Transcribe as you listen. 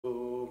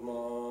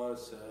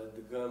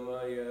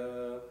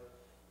sadgamaya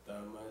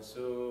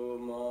tamaso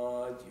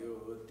ma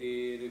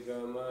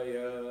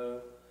jyotirgamaya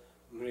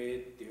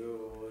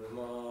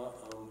mrityorma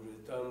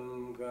amritam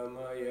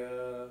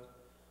gamaya.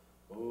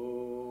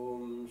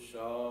 Om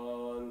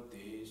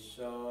Shanti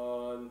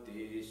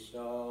Shanti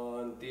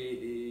Shanti.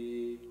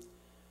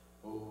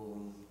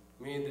 Om.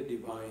 May the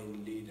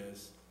divine lead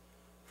us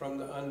from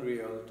the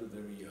unreal to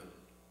the real,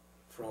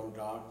 from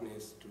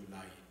darkness to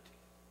light,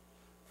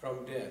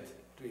 from death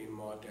to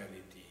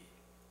immortality.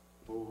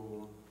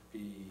 Om.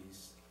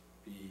 Peace,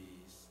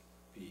 peace,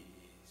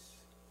 peace.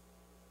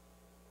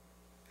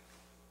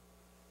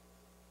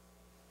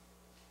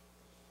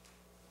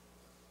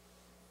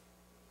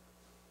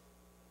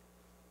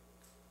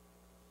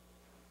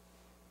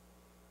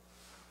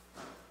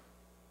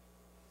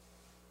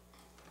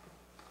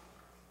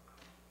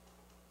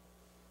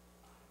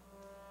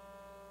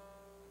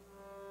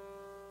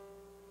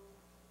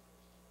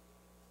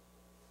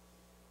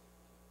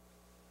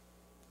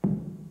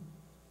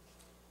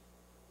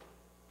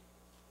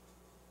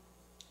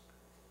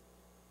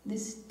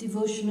 This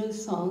devotional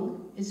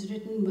song is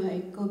written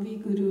by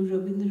Kavi Guru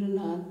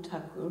Rabindranath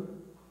Thakur,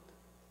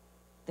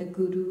 the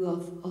Guru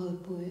of all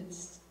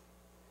poets.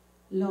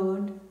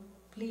 Lord,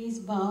 please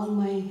bow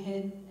my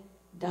head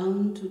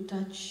down to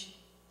touch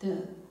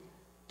the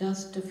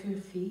dust of your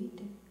feet.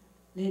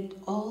 Let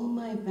all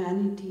my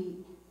vanity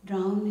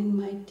drown in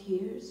my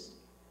tears.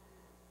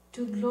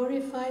 To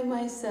glorify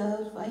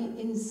myself, I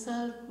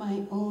insult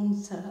my own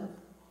self.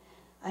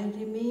 I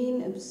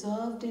remain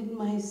absorbed in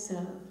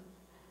myself.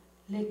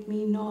 Let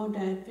me not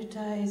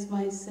advertise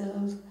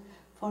myself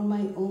for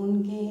my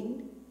own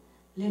gain.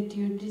 Let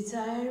your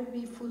desire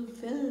be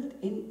fulfilled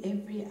in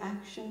every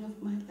action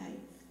of my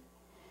life.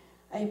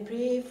 I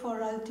pray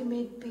for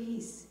ultimate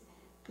peace.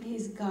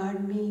 Please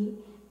guard me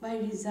by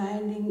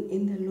residing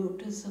in the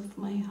lotus of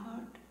my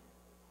heart.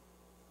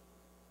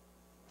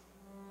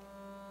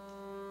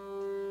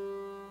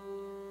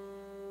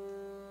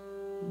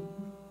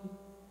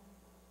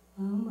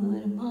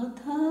 Amar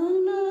matha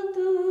na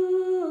to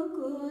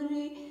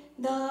kore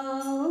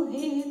দাও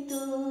হে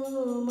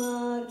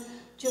তোমার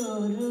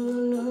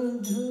চরণ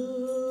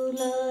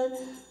ধুলার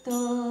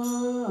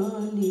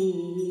তলে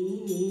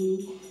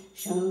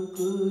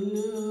সকল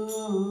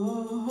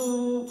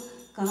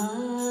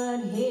অহংকার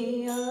হে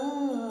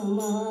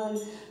আমার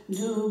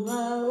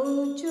ডুবাও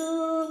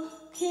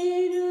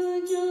চোখের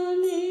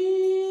জলে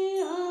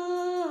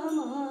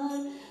আমার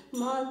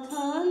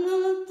মাথা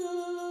নত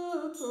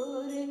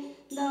করে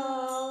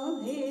দাও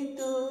হে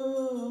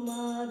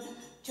তোমার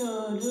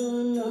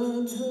চরণ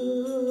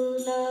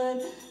ধুলার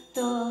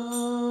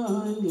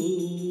তলে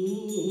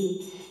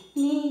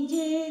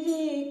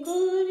নিজেরে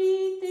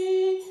করিতে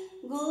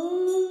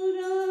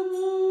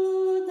গৌরবদান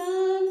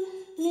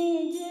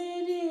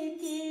নিজেরে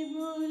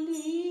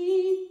কেবলি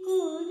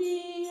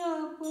করি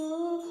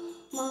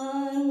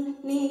অপমান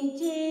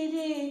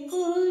নিজেরে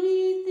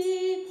করিতে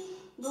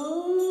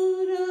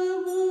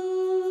গৌরবদান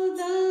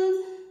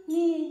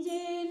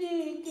নিজেরে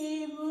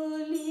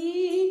কেবলি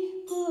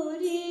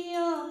করি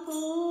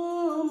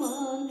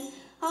অপমান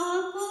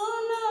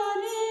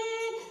আপনারে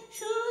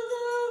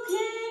শুধু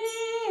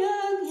ঘেরিয়া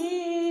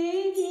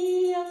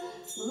ঘেরিয়া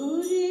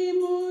ঘুরে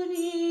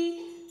মরি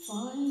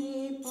পলে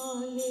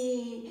পলে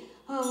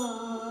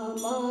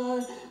আমার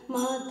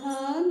মাথা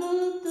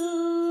নত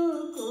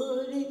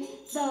করে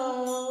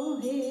দাও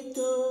হে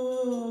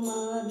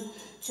তোমার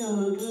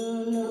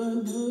চরণ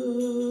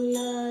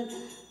ধুলার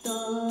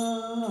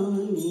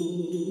তলে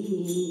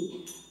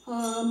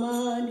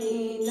আমারে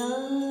না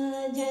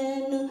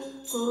যেন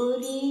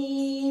করি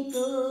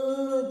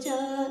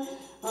প্রচার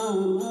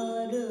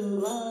আমার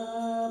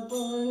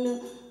আপন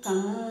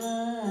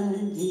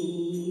কাজে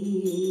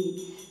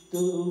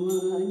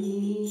তোমার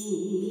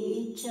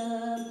ইচ্ছা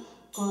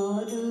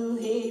করো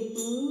হে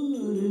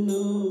পূর্ণ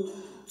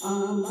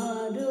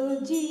আমার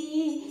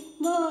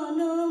জীবন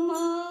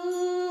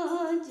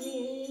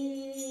মাঝে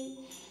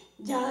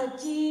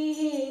যাচি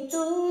হে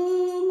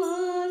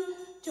তোমার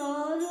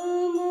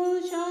চরম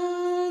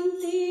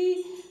শান্তি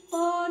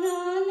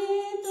পরাণে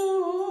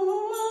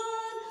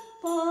তোমার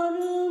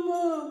পরম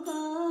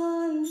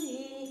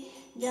কান্তি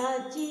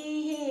যাচি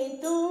হে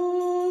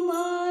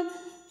তোমার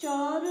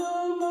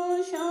চরম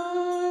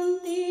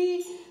শান্তি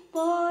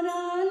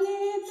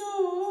পরাণে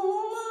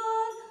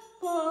তোমার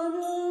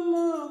পরম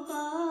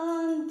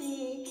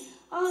কান্তি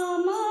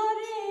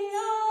আমারে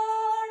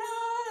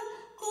আড়াল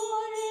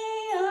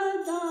করিয়া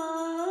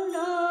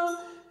দাঁড়াও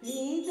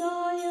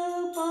হৃদয়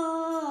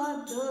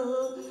পাদ্র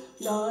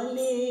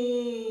দলে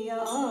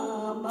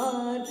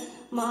আমার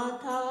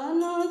মাথা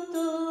নত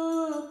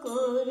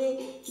করে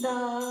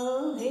দাও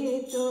হে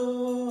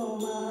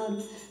তোমার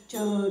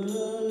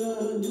চরণ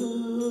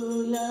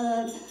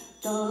ধুলার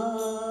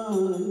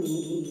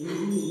তলে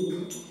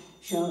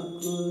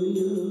সকল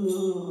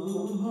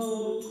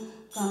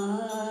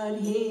অহংকার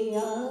হে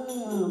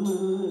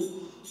আমার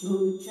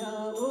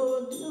ঘুচাও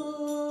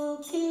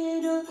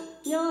দুঃখের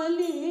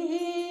জলে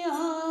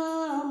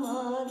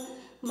আমার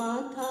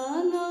মাথা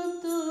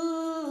নত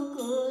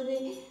করে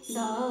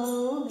দাও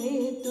হে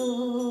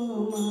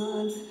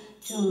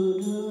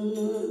চরণ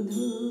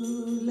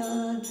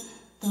ধুলার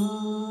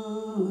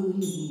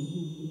তলে।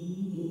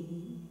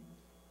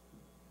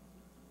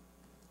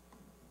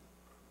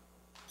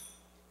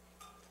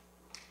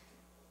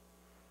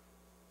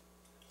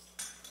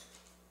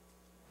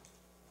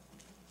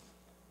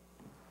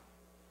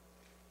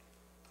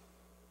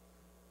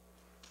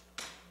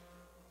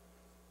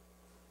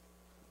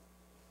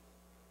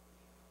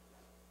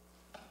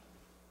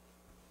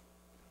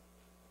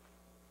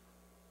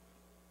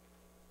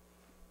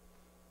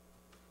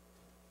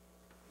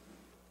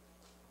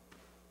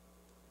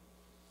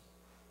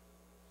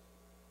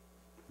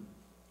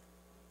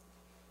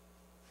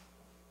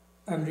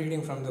 I'm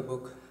reading from the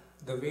book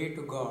The Way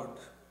to God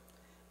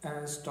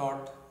as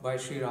taught by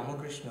Sri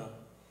Ramakrishna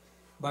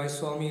by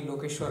Swami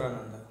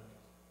Lokeshwarananda.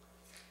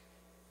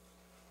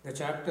 The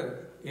chapter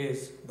is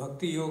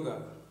Bhakti Yoga,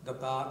 the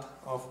path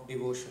of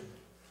devotion.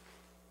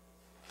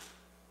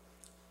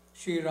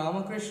 Sri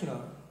Ramakrishna,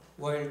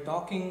 while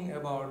talking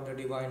about the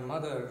Divine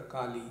Mother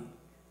Kali,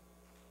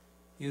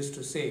 used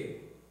to say,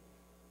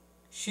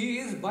 "She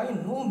is by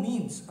no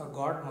means a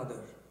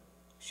godmother.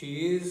 She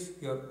is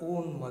your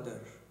own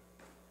mother.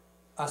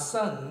 A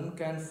son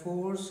can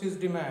force his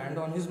demand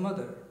on his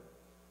mother.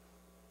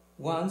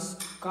 Once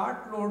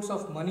cartloads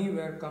of money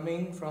were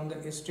coming from the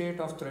estate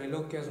of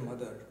Trailokya's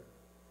mother.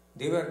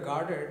 They were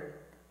guarded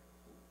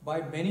by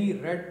many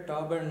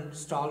red-turbaned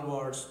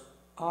stalwarts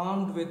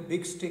armed with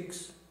big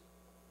sticks.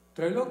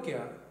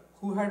 Trailokya,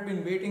 who had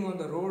been waiting on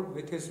the road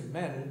with his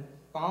men,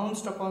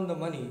 pounced upon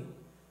the money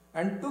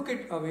and took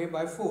it away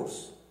by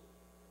force.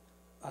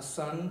 A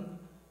son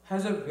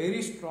has a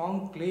very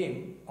strong claim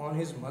on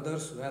his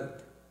mother's wealth.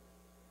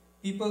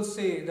 People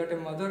say that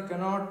a mother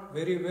cannot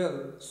very well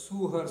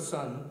sue her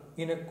son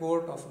in a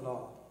court of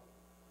law."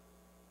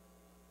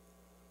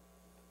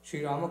 Sri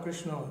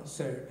Ramakrishna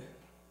said,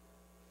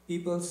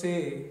 "People say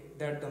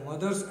that the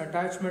mother's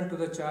attachment to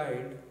the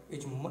child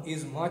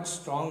is much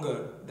stronger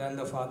than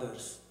the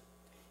father's.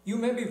 You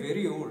may be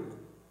very old,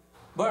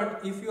 but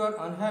if you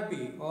are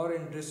unhappy or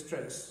in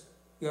distress,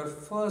 your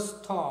first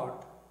thought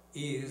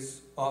is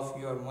of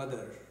your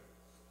mother."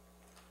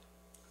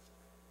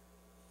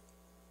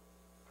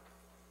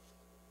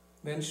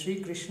 When Sri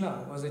Krishna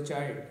was a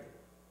child,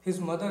 his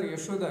mother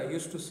Yashoda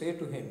used to say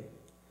to him,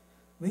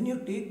 "When you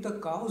take the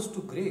cows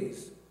to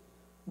graze,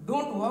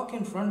 don't walk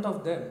in front of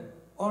them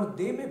or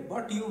they may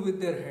butt you with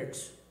their heads.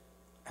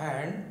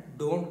 And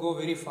don't go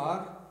very far.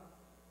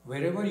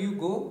 Wherever you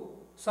go,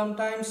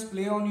 sometimes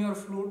play on your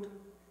flute.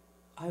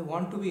 I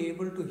want to be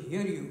able to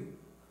hear you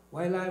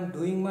while I am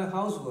doing my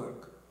housework."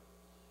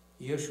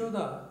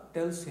 Yashoda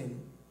tells him,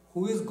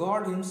 who is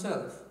God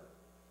himself,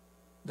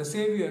 the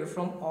savior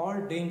from all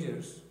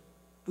dangers,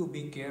 to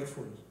be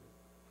careful.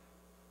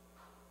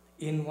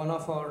 In one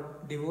of our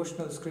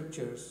devotional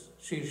scriptures,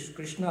 Sri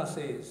Krishna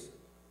says,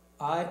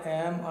 "I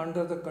am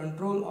under the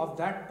control of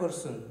that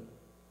person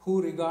who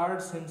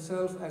regards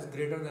himself as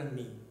greater than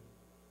me."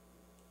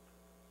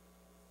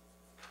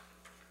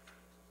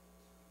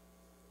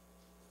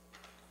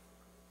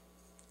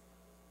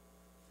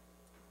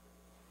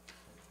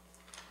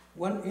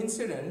 One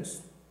incident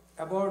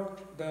about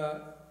the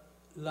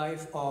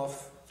life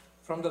of,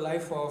 from the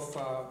life of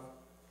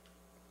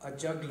a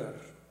juggler,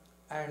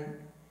 and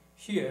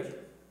here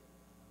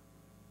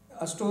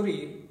a story,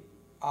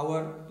 Our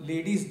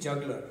Lady's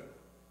Juggler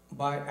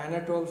by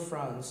Anatole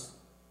France,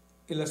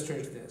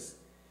 illustrates this.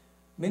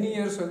 Many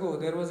years ago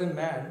there was a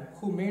man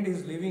who made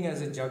his living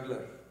as a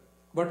juggler,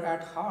 but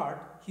at heart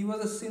he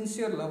was a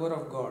sincere lover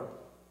of God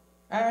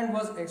and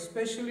was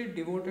especially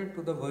devoted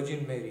to the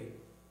Virgin Mary.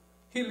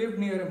 He lived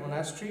near a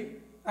monastery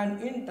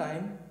and in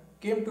time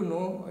came to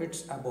know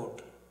its abbot.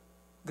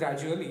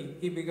 Gradually,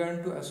 he began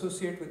to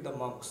associate with the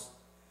monks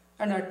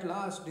and at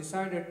last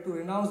decided to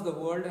renounce the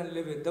world and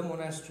live with the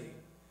monastery.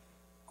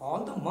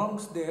 All the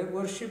monks there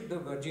worshipped the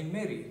Virgin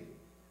Mary.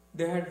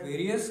 They had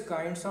various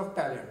kinds of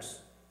talents.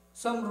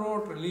 Some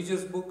wrote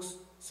religious books,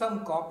 some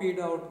copied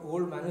out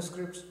old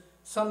manuscripts,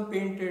 some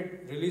painted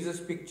religious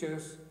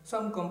pictures,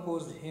 some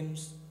composed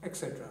hymns,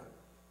 etc.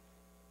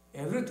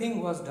 Everything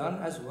was done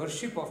as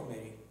worship of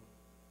Mary.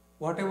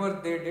 Whatever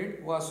they did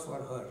was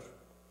for her.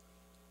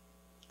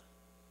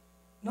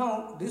 Now,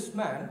 this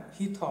man,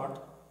 he thought,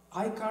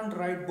 "I can't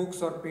write books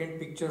or paint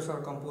pictures or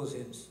compose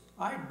hymns.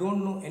 I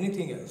don't know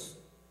anything else.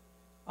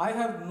 I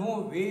have no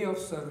way of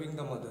serving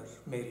the Mother,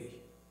 Mary.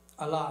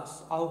 Alas,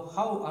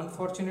 how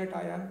unfortunate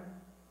I am."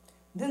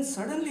 Then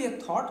suddenly a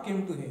thought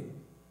came to him.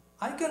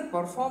 "I can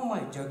perform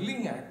my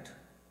juggling act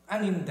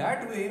and in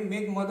that way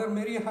make Mother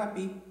Mary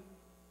happy."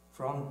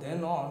 From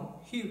then on,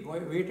 he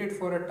waited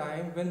for a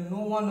time when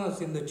no one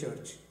was in the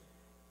church.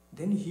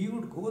 Then he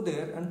would go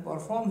there and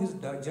perform his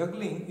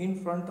juggling in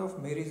front of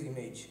Mary's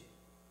image.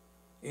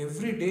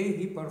 Every day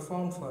he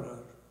performed for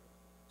her.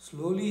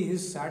 Slowly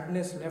his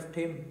sadness left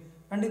him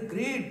and a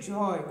great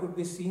joy could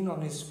be seen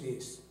on his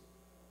face.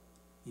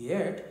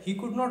 Yet he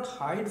could not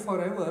hide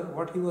forever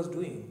what he was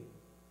doing.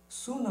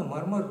 Soon a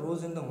murmur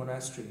rose in the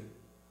monastery.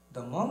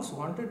 The monks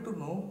wanted to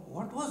know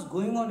what was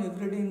going on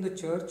every day in the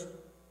church.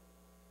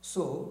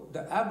 So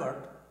the abbot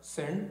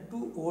sent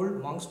two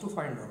old monks to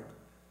find out.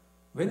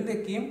 When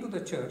they came to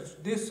the church,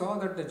 they saw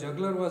that the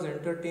juggler was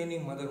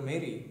entertaining Mother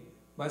Mary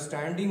by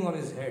standing on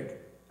his head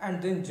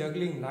and then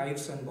juggling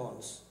knives and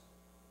balls.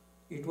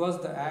 It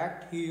was the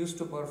act he used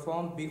to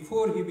perform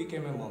before he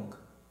became a monk.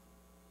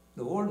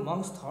 The old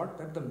monks thought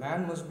that the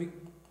man must be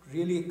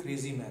really a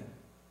crazy man.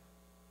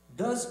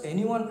 Does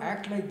anyone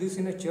act like this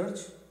in a church?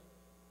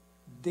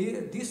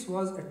 This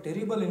was a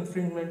terrible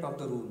infringement of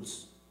the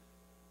rules.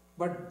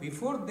 But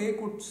before they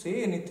could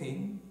say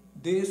anything,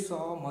 they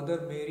saw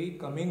Mother Mary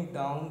coming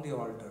down the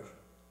altar.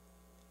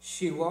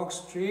 She walked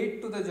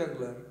straight to the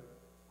juggler,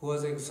 who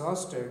was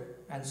exhausted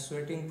and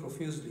sweating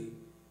profusely,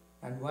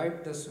 and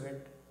wiped the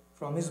sweat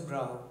from his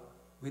brow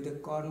with a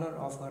corner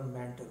of her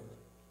mantle.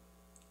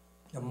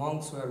 The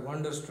monks were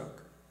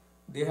wonderstruck.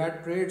 They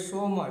had prayed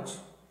so much,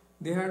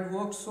 they had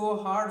worked so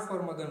hard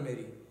for Mother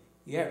Mary,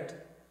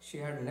 yet she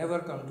had never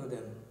come to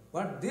them.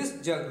 But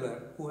this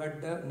juggler, who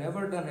had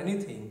never done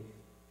anything,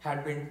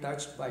 had been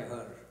touched by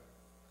her.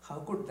 How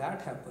could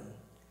that happen?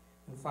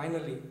 And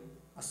finally,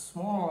 a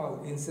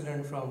small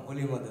incident from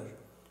Holy Mother.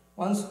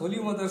 Once Holy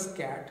Mother's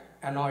cat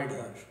annoyed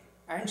her,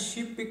 and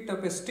she picked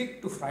up a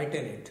stick to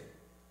frighten it.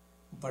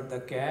 But the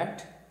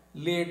cat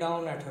lay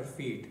down at her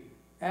feet,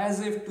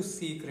 as if to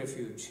seek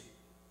refuge.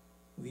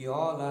 We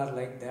all are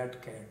like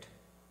that cat.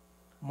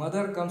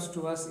 Mother comes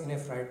to us in a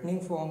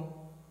frightening form,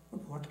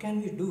 but what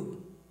can we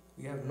do?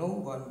 We have no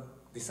one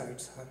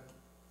besides her.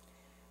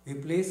 We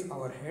place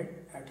our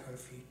head at her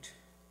feet.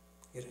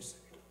 Here is it.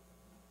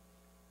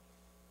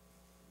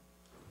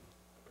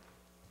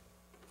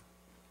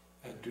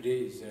 Today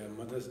is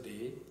Mother's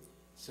Day,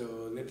 so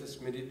let us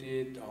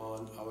meditate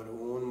on our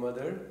own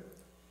mother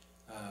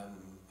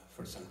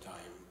for some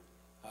time.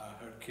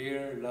 Her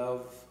care,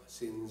 love,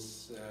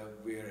 since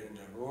we are in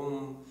her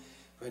womb,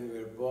 when we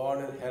are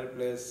born and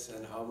helpless,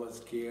 and how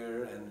much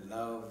care and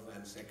love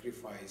and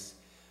sacrifice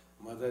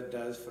Mother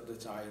does for the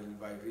child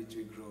by which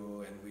we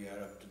grow and we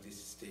are up to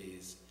this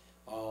stage,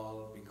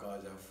 all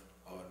because of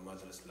our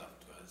mother's love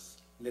to us.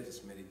 Let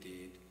us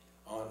meditate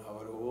on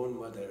our own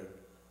mother,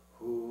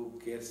 who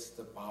gets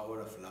the power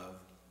of love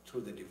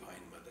through the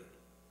Divine Mother.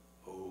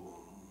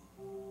 Om.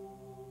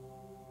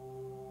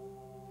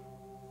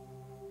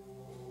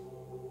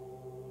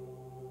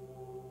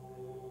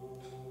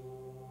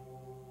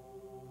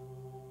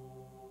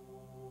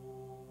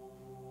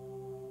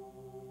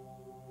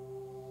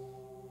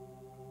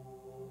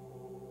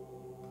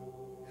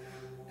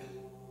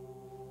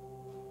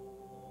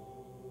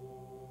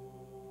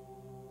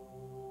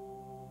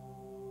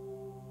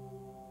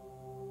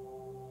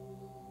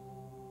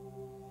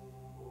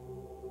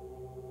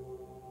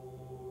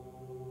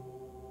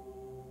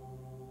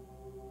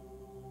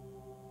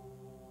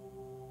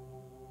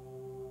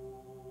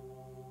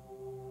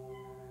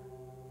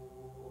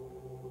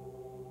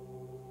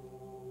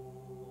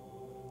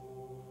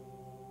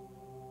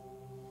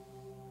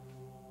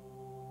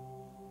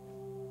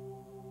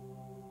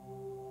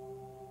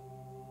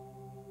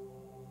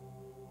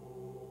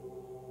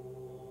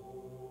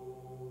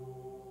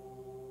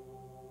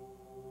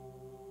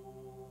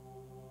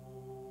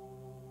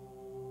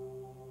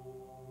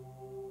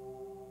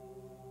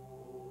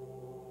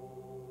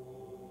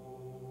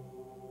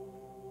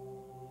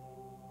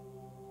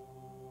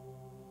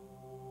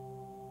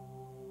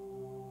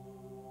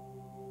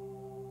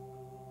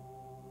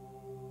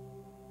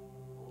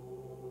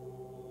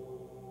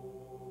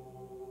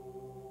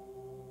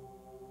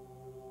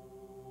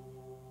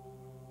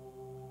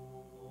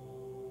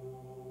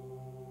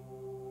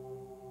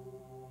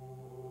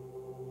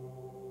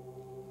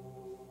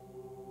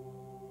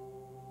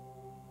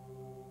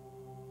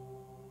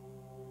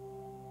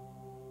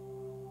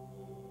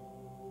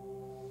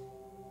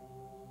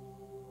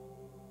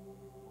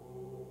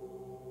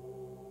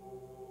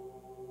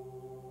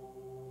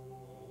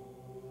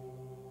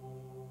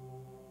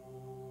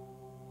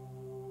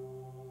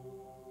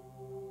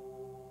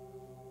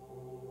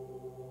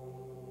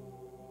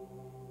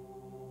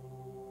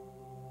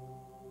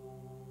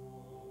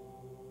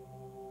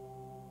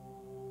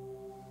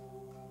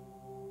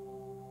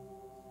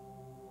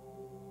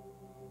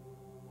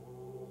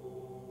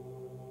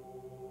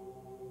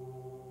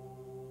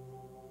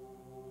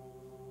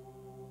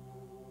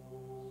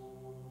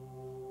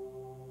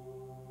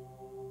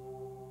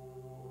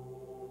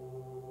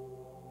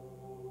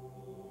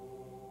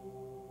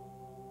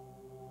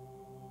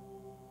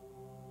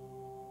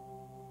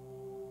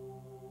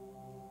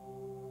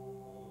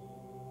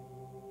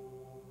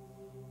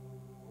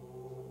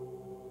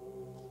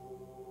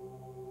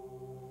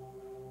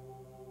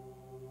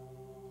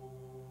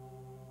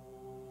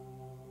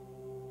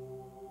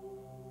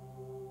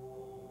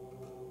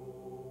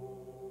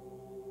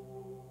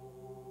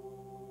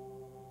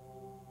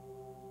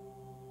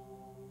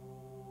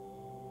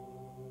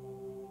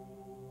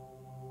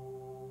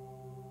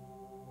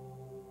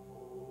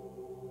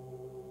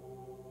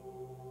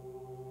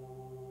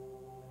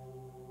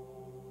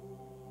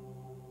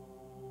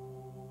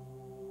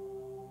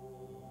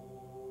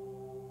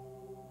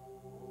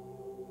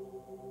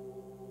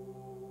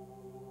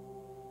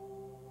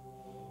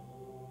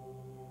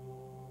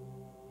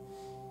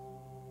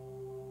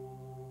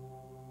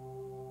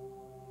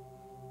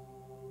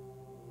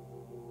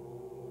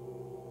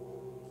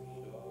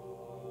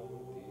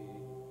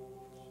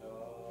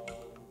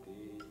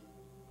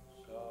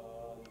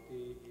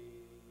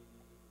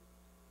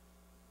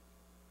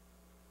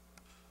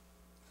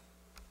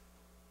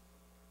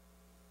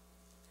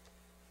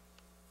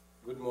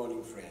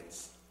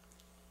 friends.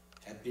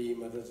 Happy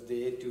Mother's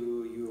Day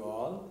to you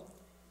all,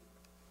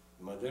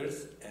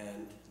 mothers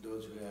and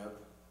those who have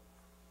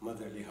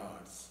motherly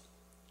hearts.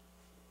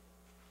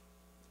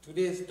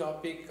 Today's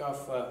topic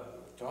of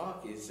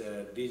talk is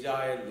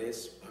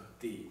Desireless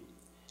Bhakti,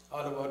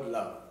 all about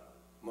love,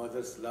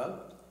 mother's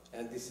love,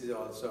 and this is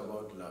also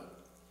about love.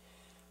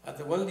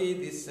 Only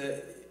this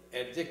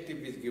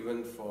adjective is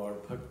given for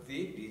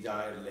Bhakti,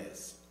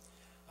 desireless.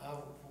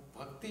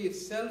 Bhakti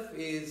itself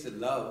is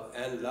love,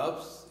 and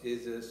love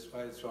is, as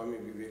Swami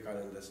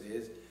Vivekananda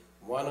says,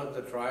 one of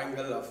the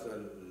triangle of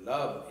the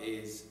love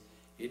is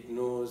it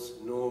knows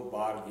no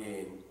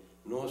bargain,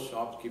 no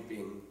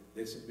shopkeeping,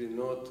 there should be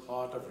no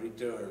thought of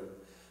return.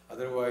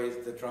 Otherwise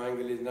the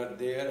triangle is not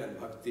there and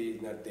Bhakti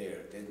is not there.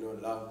 There is no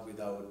love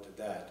without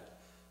that.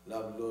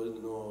 Love knows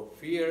no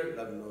fear,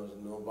 love knows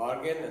no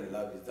bargain, and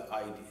love is the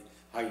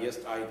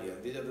highest ideal.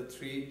 These are the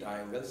three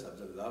triangles of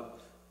the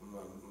love,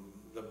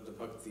 the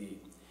Bhakti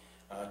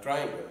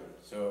triangle.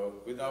 So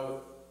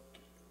without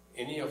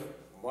any of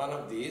one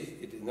of these,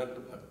 it is not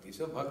the Bhakti.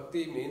 So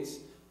Bhakti means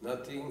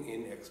nothing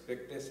in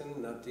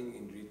expectation, nothing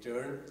in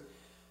return.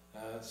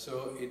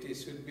 So it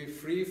should be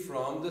free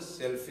from the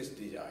selfish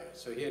desire.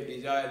 So here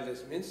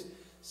desireless means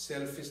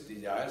selfish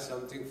desire,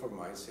 something for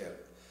myself.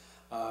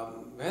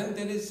 When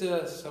there is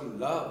some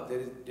love, there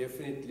is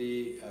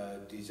definitely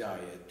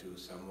desire to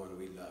someone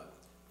we love.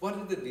 What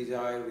is the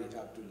desire we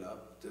have to love,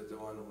 the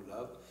one who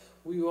love?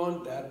 We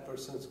want that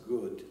person's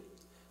good.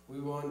 We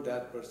want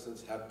that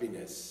person's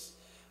happiness.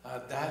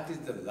 That is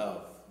the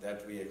love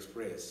that we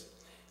express.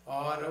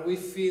 Or we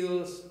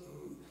feel,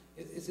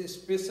 it's a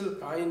special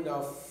kind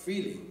of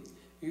feeling.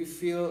 You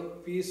feel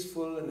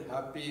peaceful and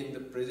happy in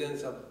the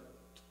presence of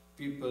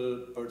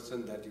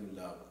person that you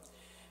love.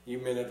 You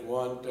may not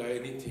want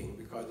anything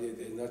because there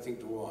is nothing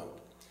to want.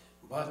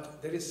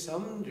 But there is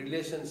some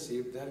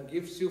relationship that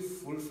gives you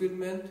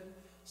fulfillment,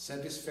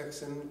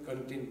 satisfaction,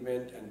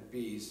 contentment and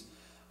peace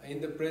in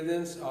the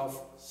presence of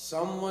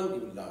someone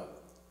you love.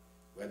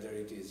 Whether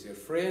it is your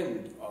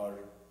friend or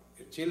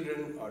your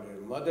children or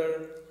your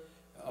mother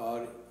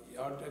or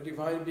the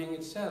divine being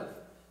itself.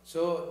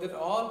 So that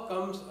all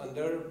comes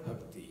under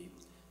bhakti.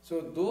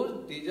 So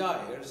those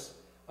desires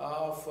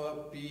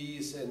of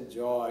peace and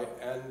joy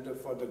and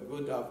for the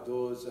good of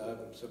those,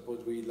 suppose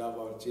we love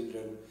our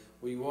children,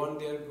 we want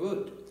their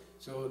good.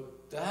 So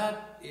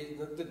that is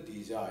not the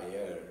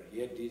desire.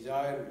 Here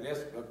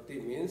desireless bhakti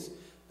means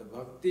the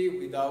bhakti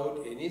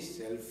without any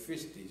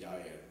selfish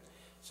desire.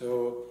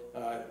 So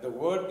the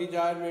word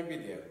desire may be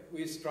there.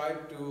 We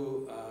strive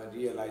to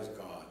realize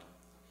God.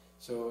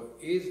 So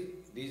is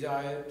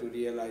desire to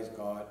realize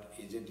God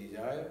is a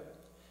desire?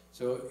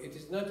 So it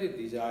is not a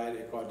desire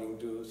according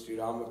to Sri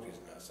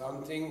Ramakrishna.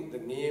 Something, the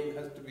name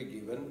has to be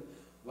given,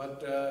 but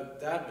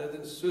that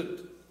doesn't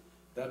suit,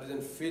 that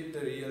doesn't fit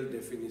the real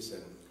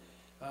definition.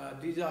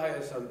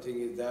 Desire something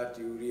is that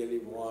you really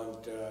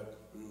want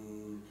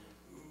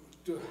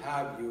to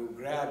have you,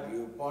 grab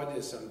you,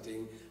 possess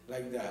something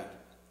like that.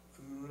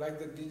 Like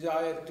the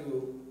desire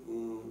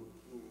to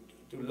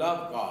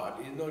love God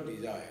is no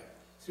desire.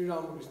 Sri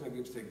Ramakrishna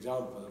gives the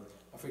example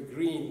of a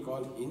green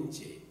called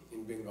hinche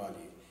in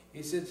Bengali.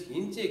 He says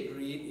hinche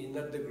green is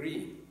not the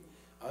green.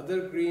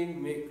 Other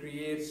green may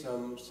create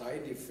some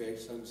side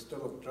effects, some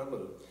stomach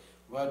trouble,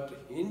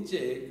 but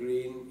hinche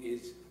green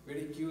is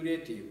very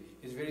curative,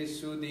 is very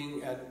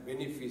soothing and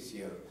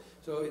beneficial.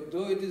 So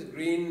though it is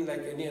green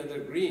like any other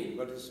green,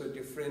 but it's so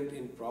different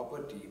in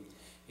property.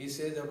 He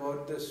says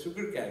about the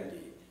sugar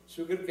candy.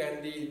 Sugar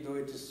candy, though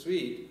it is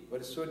sweet, but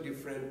it's so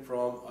different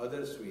from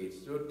other sweets.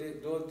 So they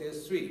don't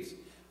taste sweets.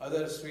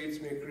 Other sweets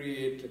may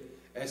create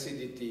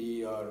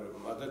acidity or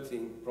other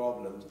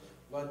problems,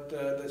 but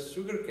the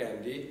sugar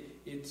candy,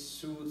 it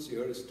soothes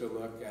your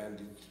stomach and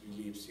it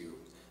relieves you.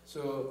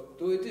 So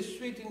though it is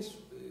sweet in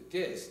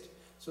taste,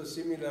 so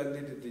similarly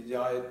the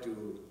desire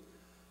to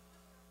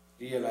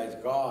realize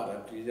God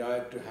or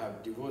desire to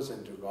have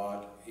devotion to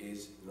God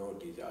is no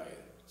desire.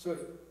 So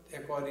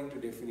according to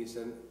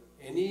definition,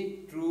 any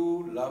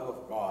true love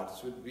of God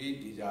should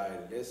be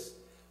desireless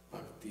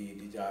bhakti,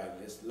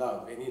 desireless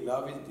love. Any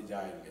love is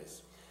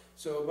desireless.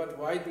 So, but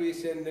why do we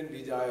say then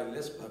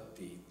desireless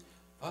bhakti?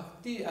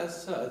 Bhakti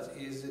as such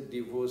is a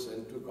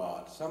devotion to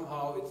God.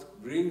 Somehow it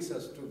brings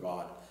us to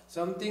God.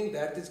 Something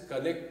that is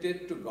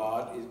connected to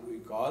God is we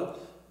call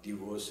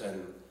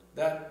devotion.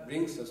 That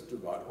brings us to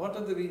God. What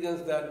are the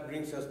reasons that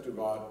brings us to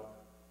God?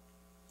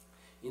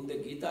 In the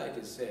Gita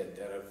it is said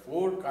there are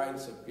 4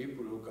 kinds of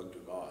people who come to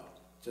God.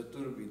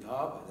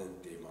 Chaturvidha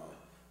bhajante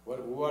ma.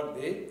 Who are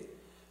they?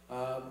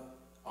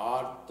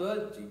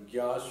 Artha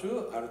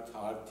jigyashu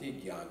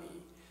artharthi jnani.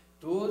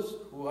 Those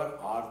who are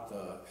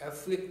artha,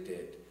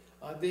 afflicted,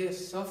 they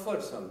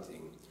suffer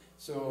something.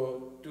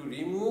 So to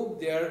remove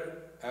their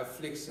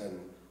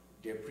affliction,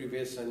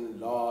 deprivation,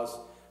 loss,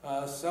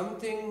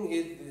 something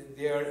is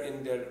there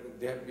in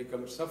they have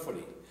become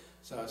suffering.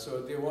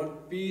 So they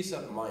want peace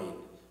of mind.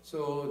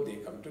 So they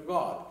come to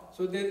God.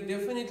 So they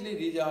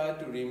definitely desire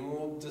to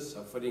remove the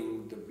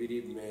suffering, the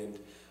bereavement,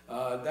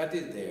 that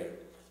is there.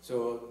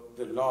 So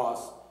the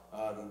loss,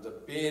 the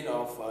pain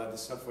of the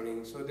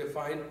suffering. So they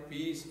find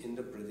peace in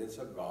the presence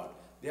of God.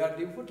 They are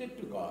devoted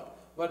to God,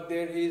 but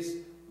there is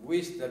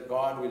wish that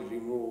God will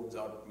remove,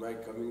 that my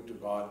coming to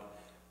God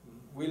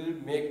will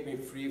make me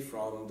free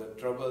from the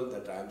trouble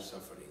that I am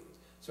suffering.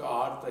 So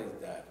artha is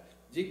that.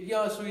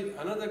 Jigyasu is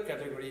another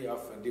category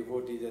of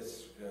devotee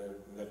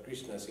that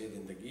Krishna says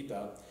in the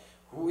Gita,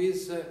 who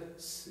is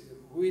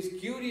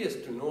curious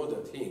to know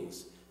the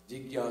things.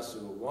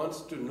 Jigyasu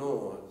wants to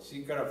know,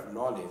 seeker of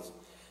knowledge.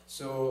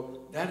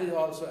 So that is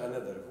also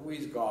another, who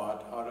is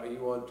God, or you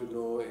want to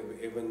know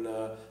even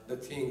the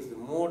things, the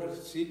more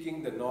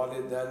seeking the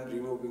knowledge than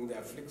removing the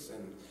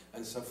affliction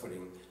and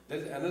suffering. There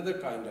is another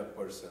kind of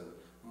person,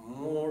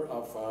 more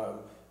of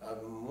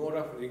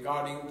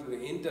regarding to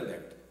the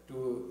intellect,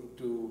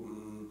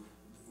 to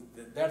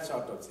that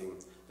sort of thing.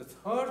 The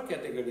third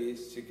category,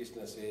 Sri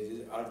Krishna says,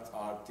 is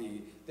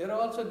artharthi. They are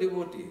also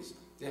devotees.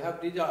 They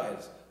have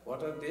desires.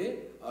 What are they?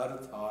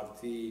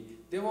 Artharthi.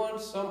 They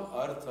want some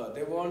artha,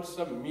 they want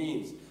some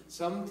means.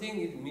 Something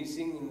is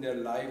missing in their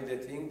life, they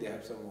think they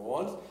have some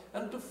wants,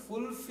 and to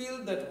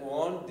fulfill that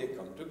want, they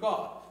come to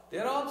God. They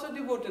are also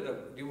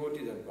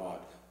devotees of God,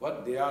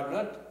 but they are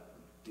not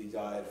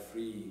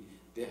desire-free.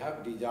 They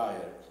have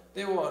desire.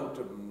 They want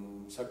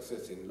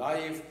success in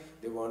life,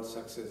 they want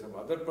success of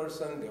other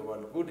person, they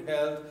want good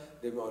health,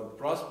 they want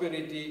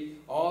prosperity.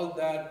 All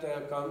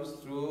that comes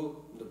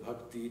through the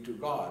bhakti to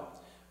God.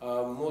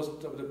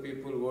 Most of the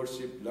people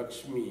worship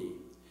Lakshmi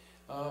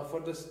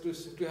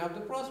to have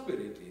the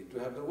prosperity, to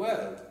have the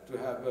wealth, to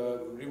have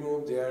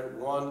remove their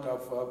want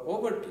of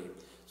poverty.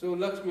 So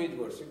Lakshmi is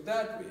worshipped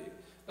that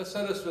way.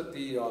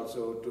 Saraswati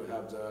also to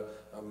have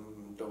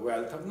the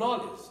wealth of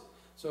knowledge.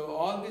 So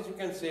all this you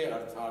can say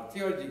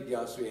artharthi or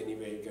jigyasu,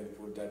 anyway you can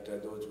put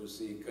that those who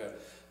seek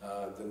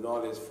the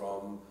knowledge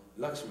from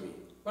Lakshmi.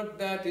 But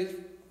that is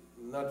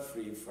not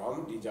free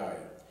from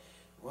desire.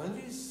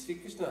 Only Sri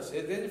Krishna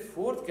says there is a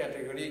fourth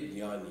category,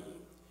 jnani,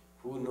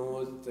 who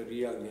knows the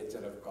real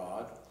nature of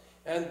God,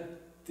 and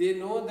they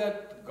know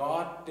that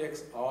God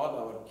takes all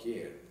our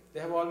care.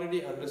 They have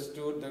already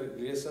understood the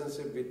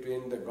relationship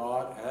between the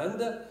God and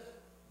the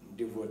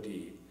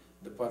devotee,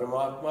 the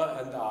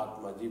Paramatma and the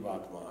Atma,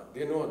 Jivatma.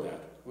 They know that.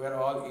 We are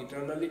all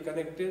eternally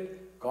connected.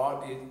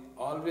 God is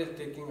always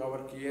taking our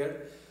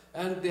care,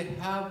 and they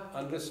have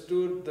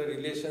understood the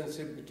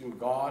relationship between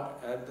God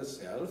and the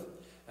self,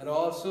 and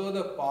also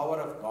the power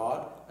of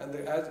God. And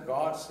as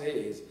God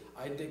says,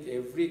 I take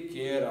every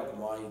care of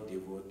my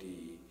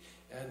devotee.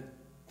 And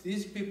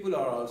these people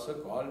are also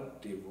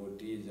called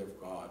devotees of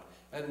God.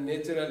 And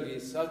naturally,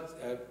 such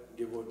a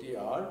devotee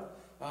are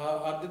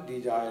the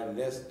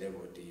desireless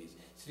devotees.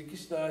 Sri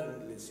Krishna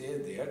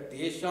says there,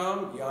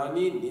 Tesham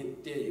jnani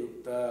nitya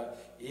yukta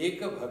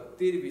eka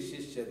bhaktir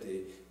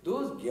vishishyate.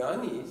 Those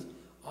jnanis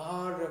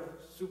are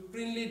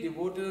supremely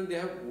devoted and they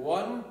have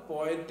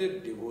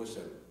one-pointed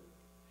devotion.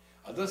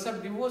 Others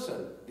have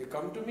devotion, they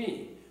come to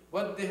me,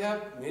 but they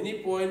have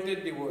many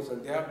pointed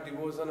devotion. They have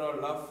devotion or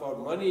love for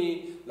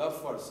money, love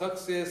for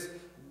success,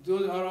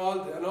 those are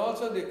all, and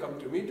also they come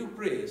to me to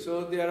pray.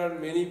 So there are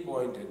many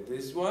pointed.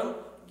 This one,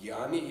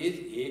 jnani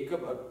is eka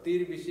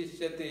bhaktir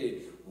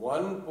vishishyate,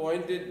 one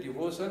pointed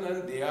devotion,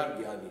 and they are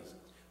jnanis.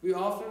 We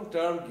often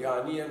term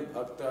jnani and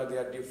bhakta, they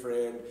are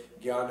different.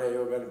 Jnana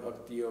yoga and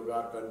bhakti yoga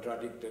are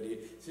contradictory.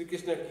 Sri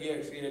Krishna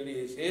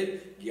clearly says,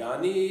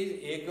 jnani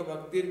is eka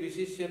bhaktir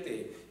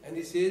vishishyate. And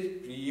he says,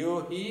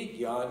 priyo hi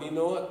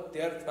jnanino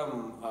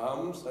atyartham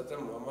aham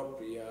satam mama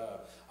priya.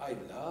 I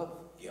love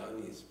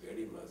jnanis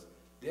very much.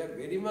 They are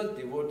very much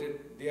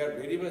devoted, they are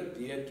very much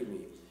dear to me.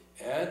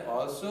 And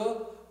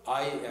also,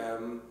 I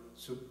am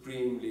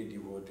supremely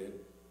devoted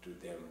to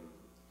them.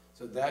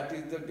 So that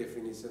is the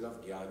definition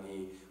of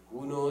jnani.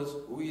 Who knows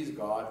who is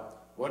God,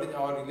 what is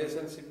our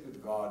relationship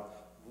with God.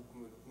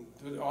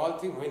 To all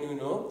things, when you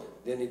know,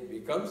 then it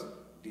becomes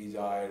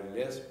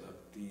desireless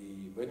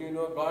bhakti. When you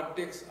know God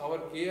takes our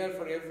care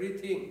for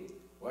everything,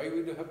 why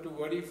we do have to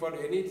worry for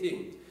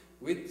anything?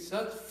 With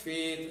such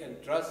faith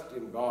and trust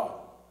in God,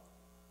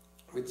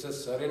 with such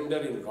surrender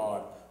in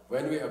God,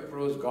 when we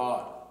approach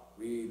God,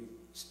 we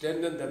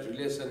strengthen that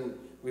relation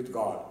with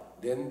God,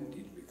 then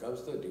it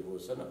becomes the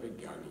devotion of a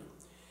jnani.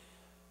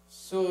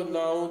 So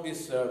now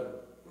this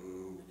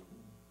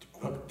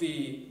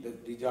bhakti, the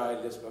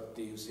desireless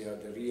bhakti, you say, or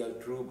the real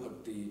true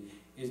bhakti,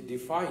 is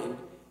defined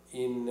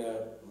in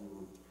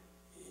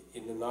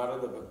the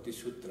Narada Bhakti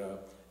Sutra.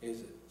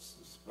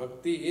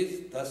 Bhakti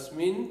is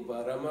tasmin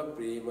parama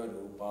prema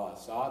rupa,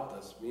 sa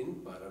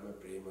tasmin parama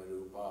prema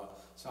rupa,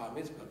 sa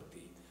means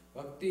bhakti.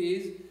 Bhakti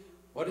is,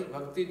 what is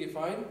bhakti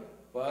defined?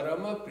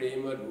 Parama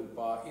prema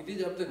rupa. It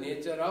is of the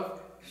nature of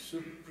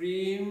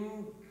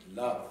supreme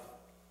love.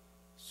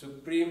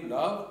 Supreme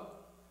love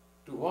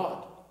to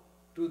what?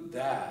 To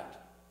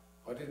that.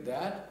 What is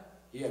that?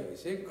 Here we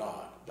say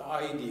God, the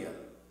ideal.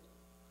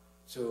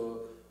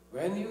 So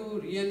when you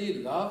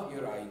really love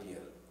your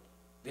ideal,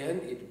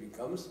 then it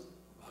becomes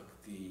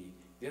bhakti.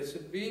 There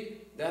should be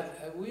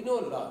that, we know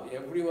love.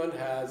 Everyone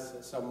has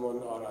someone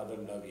or other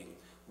loving.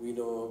 We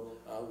know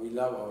we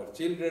love our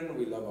children,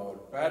 we love our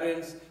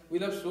parents, we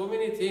love so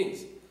many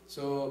things.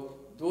 So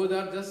those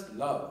are just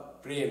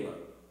love, prema.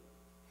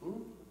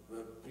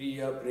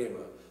 Priya,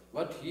 prema.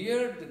 But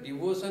here the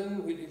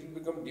devotion, it will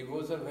become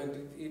devotion when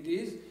it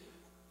is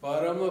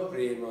parama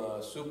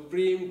prema,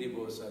 supreme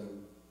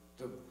devotion.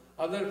 The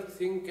other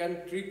thing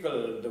can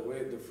trickle, the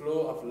way the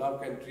flow of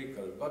love can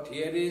trickle. But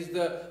here is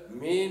the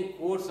main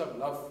course of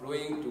love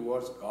flowing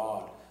towards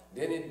God.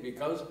 Then it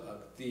becomes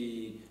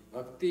bhakti.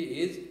 Bhakti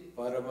is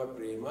parama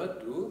prema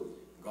to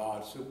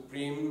God.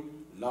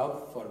 Supreme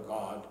love for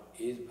God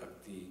is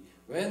bhakti.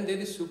 When there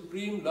is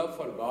supreme love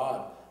for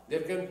God,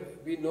 there can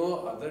be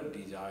no other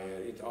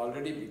desire. It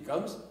already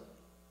becomes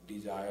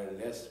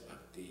desireless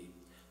bhakti.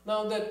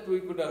 Now that we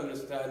could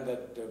understand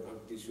that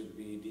bhakti should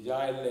be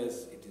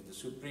desireless, it is the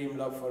supreme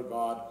love for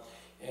God,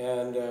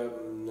 and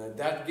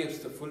that gives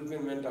the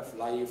fulfillment of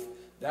life,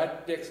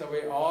 that takes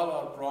away all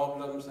our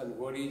problems and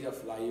worries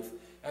of life,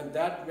 and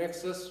that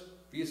makes us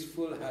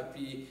peaceful,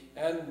 happy,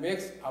 and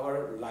makes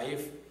our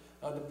life,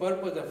 the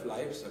purpose of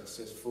life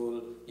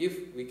successful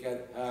if we can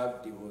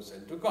have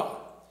devotion to God.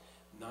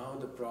 Now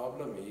the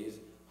problem is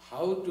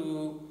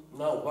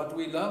now what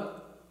we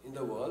love in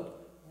the world,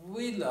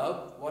 we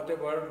love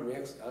whatever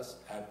makes us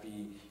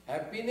happy.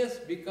 Happiness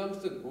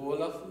becomes the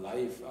goal of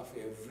life of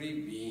every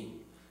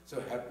being.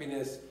 So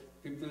happiness,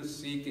 people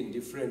seek in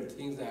different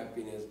things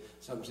happiness.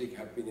 Some seek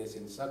happiness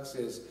in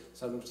success,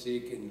 some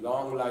seek in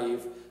long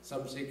life,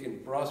 some seek in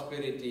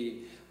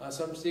prosperity,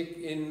 some seek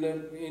in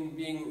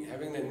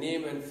having a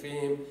name and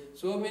fame.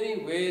 So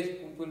many ways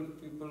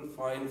people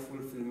find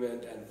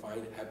fulfillment and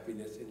find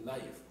happiness in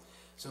life.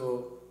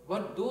 So,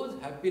 but those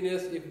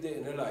happiness, if they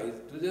analyze,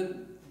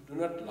 do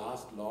not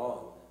last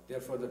long. They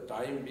are for the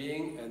time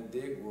being and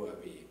they go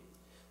away.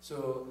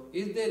 So,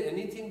 is there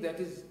anything that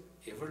is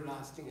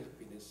everlasting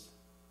happiness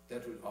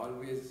that will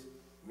always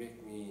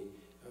make me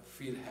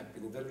feel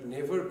happiness, that will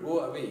never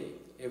go away?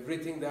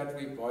 Everything that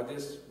we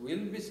possess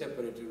will be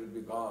separated, will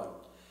be gone.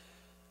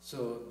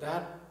 So,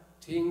 that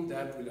thing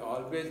that will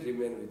always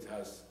remain with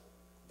us,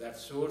 that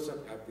source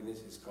of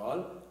happiness is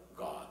called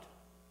God.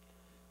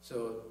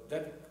 So,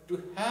 that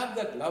to have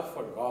that love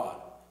for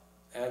God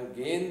and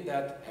gain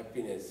that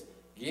happiness,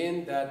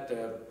 gain that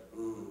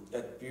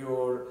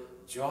pure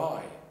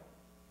joy,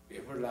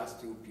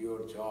 everlasting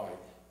pure joy,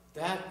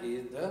 that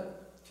is the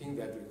thing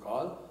that we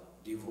call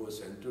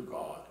devotion to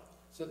God.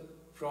 So,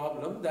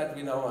 problem that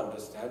we now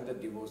understand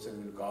that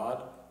devotion to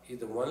God is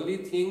the only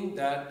thing,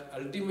 that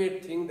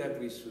ultimate thing that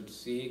we should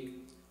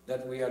seek,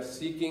 that we are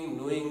seeking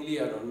knowingly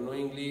or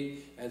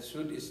unknowingly, and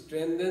should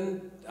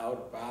strengthen our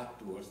path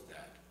towards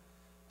that.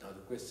 Now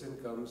the question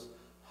comes,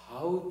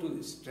 how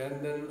to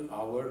strengthen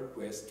our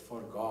quest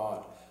for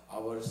God,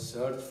 our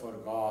search for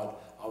God,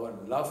 our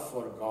love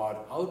for God,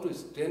 how to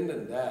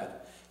strengthen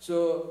that.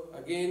 So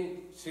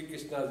again, Sri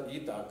Krishna's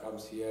Gita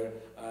comes here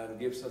and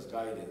gives us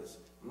guidance.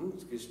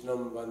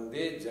 Krishnam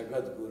Vande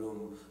Jagat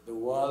Gurum, the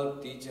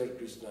world teacher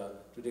Krishna.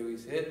 Today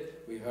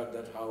we heard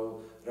that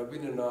how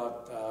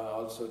Rabindranath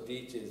also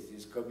teaches,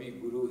 his Kavi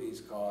Guru he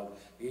is called.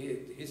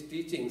 His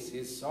teachings,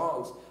 his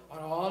songs are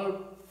all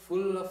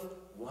full of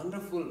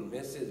wonderful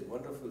message,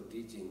 wonderful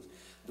teachings.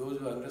 Those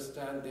who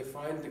understand, they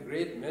find the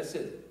great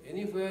message.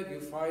 Anywhere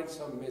you find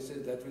some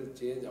message that will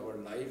change our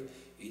life,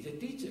 he's a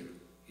teacher,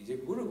 he's a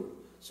guru.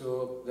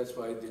 So that's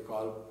why they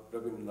call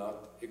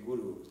Rabindranath a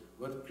guru.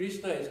 But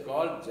Krishna is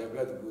called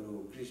Jagat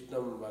Guru,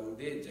 Krishnam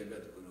Vande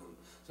Jagat Guru.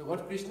 So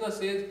what Krishna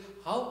says,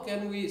 how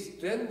can we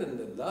strengthen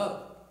the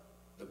love,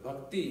 the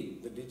bhakti,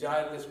 the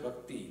desireless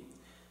bhakti?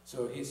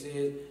 So he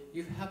says,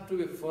 you have to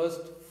be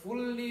first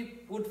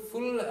put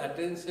full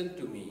attention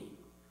to me.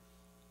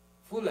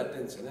 Full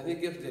attention. And he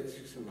gives the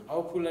description.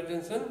 How full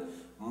attention?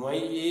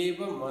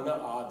 Mayeva mana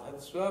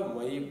adhatsva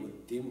mayi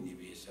buddhim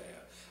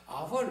nivesaya.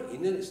 Our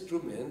inner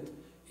instrument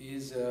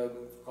is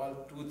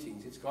called two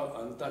things. It's called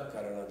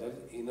antakarana, that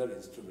is inner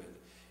instrument.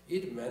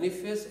 It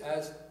manifests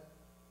as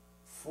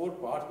four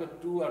parts,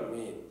 but two are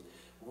main.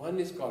 One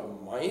is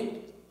called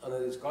mind,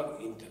 another is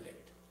called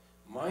intellect.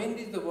 Mind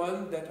is the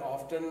one that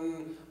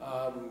often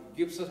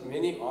gives us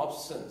many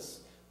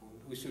options.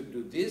 We should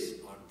do this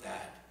or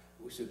that.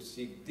 We should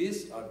seek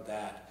this or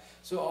that.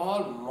 So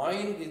all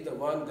mind is the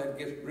one that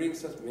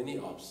brings us many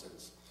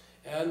options.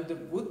 And the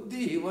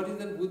buddhi, what is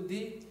the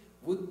buddhi?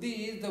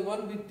 Buddhi is the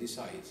one which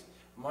decides.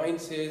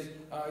 Mind says,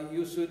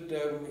 you should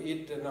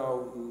eat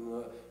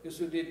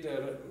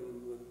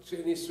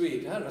any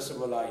sweet,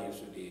 rasamalai you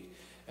should eat.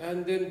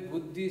 And then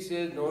buddhi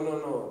says,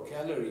 no,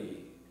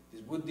 calorie.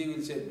 This buddhi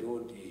will say,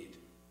 don't eat.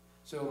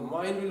 So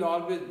mind will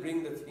always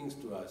bring the things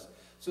to us.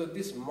 So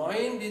this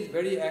mind is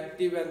very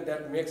active, and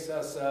that makes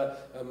us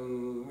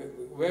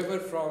waver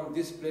from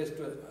this place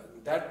to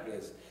that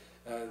place.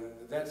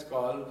 That's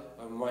called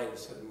mind.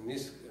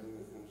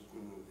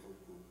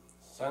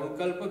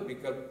 Sankalpa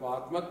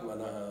vikalpatmak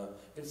manaha.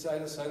 It's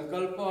either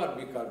sankalpa or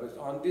vikalpa. It's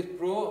on this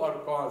pro or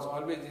cons,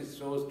 always it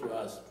shows to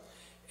us.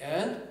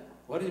 And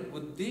what is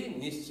buddhi?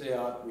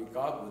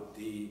 Nischayatmika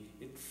buddhi.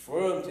 It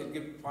firms, it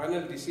gives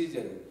final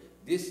decision.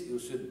 This you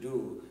should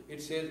do.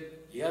 It says,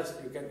 yes,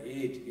 you can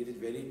eat, it is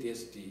very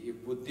tasty.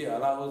 If buddhi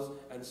allows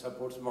and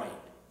supports mind.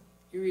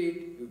 You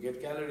eat, you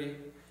get calorie.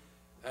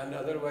 And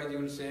otherwise you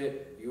will say,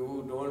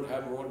 you don't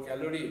have more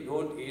calorie,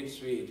 don't eat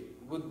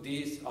sweet.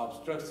 Buddhi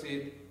obstructs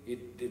it,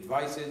 it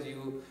advises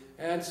you.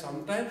 And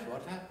sometimes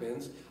what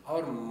happens,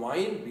 our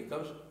mind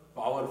becomes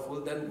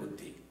powerful than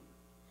buddhi.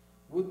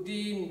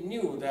 Buddhi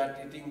knew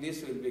that eating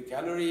this will be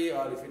calorie,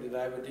 or if it is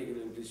diabetic it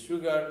will be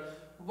sugar.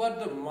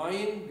 But the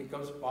mind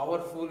becomes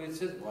powerful. It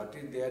says, what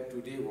is there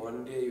today?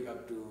 One day you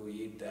have to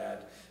eat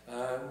that.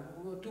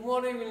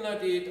 Tomorrow you will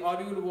not eat, or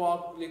you will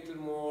walk a little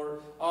more,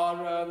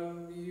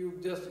 or you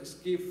just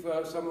skip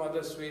some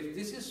other sweet.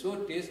 This is so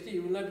tasty,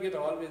 you will not get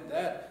always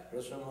that.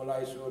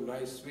 Rasamalai, so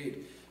nice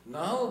sweet.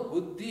 Now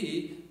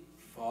buddhi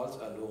falls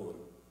alone.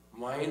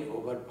 Mind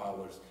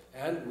overpowers,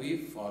 and we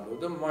follow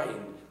the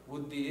mind.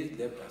 Buddhi is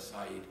left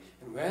aside.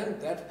 And when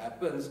that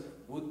happens,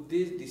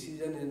 Buddhi's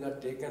decision is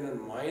not taken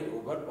and mind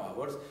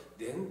overpowers,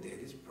 then there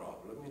is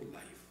problem in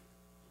life.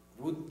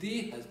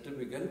 Buddhi has to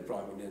begin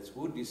prominence.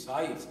 Who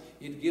decides?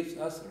 It gives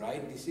us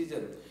right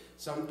decision.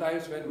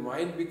 Sometimes when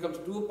mind becomes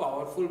too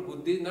powerful,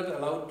 Buddhi is not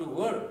allowed to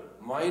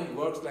work. Mind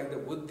works like the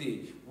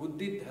Buddhi.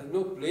 Buddhi has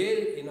no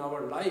play in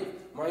our life.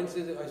 Mind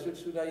says,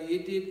 should I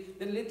eat it?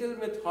 Then little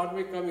bit thought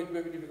may come, it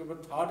may be difficult,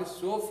 but thought is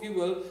so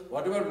feeble,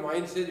 whatever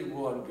mind says, you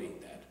go on doing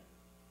that.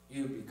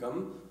 You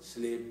become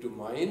slave to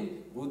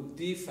mind.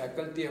 Buddhi,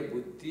 faculty of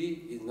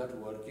Buddhi is not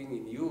working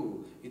in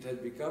you. It has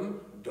become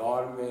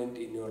dormant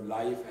in your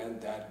life, and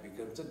that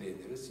becomes a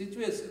dangerous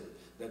situation.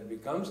 That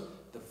becomes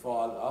the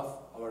fall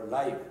of our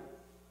life.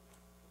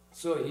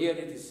 So here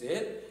it is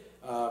said,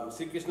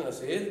 Sri Krishna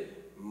says,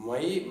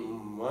 Mayeva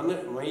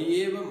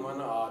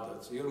mana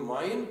adats. Your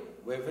mind,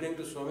 referring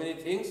to so many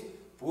things,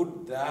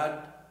 put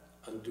that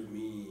unto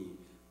me.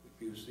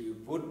 You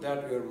put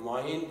that your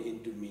mind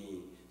into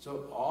me.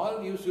 So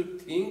all you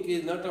should think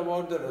is not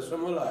about the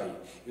Rasamalai.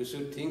 You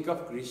should think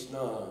of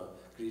Krishna,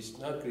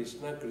 Krishna,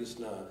 Krishna,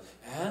 Krishna.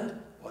 And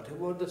what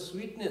about the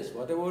sweetness?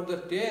 What about the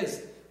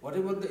taste? What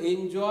about the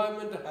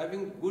enjoyment of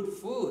having good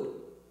food?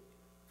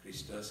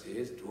 Krishna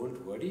says,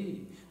 don't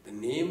worry. The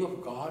name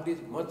of God is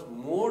much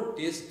more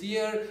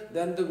tastier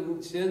than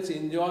the sense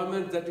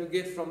enjoyment that you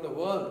get from the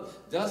world.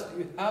 Just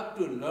you have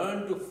to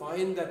learn to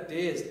find the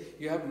taste.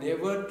 You have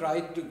never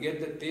tried to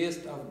get the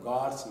taste of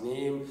God's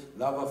name,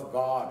 love of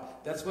God.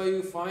 That's why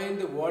you find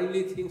the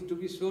worldly things to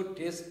be so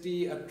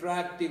tasty,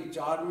 attractive,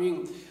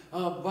 charming.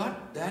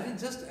 But that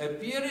is just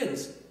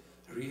appearance.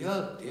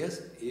 Real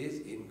taste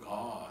is in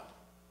God.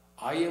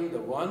 I am the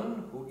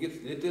one who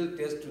gives little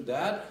taste to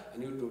that,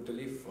 and you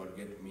totally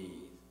forget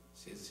me,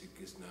 says Sri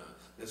Krishna.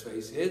 That's why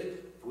he says,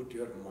 put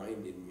your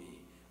mind in me.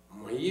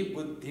 Mayi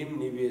buddhim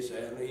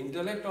nivesaya. And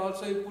intellect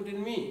also you put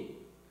in me.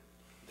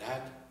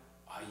 That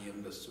I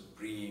am the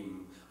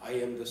supreme. I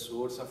am the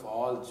source of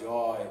all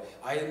joy.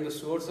 I am the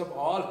source of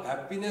all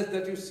happiness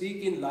that you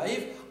seek in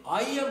life.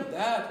 I am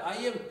that. I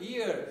am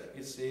here.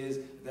 It says,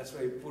 that's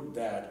why you put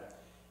that.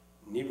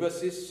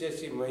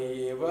 Nivasishyasi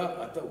mayeva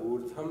ata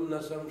urdham na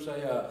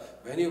samsaya.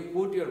 When you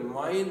put your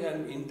mind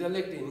and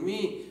intellect in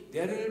me,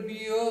 there will be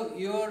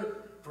your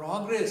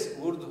progress.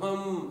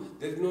 Urdham,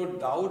 there is no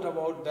doubt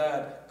about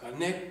that.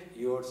 Connect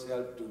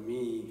yourself to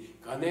me.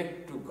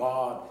 Connect to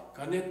God.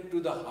 Connect to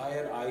the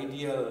higher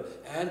ideal.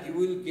 And you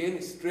will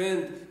gain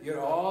strength.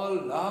 Your all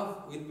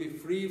love will be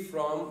free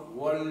from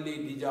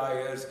worldly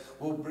desires,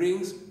 who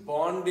brings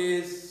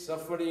bondage,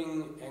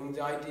 suffering,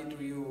 anxiety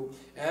to you.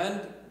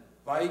 And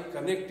by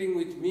connecting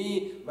with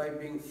me, by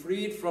being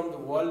freed from the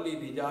worldly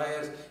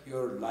desires,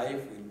 your life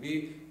will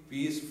be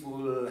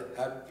peaceful,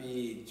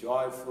 happy,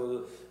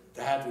 joyful.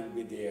 That will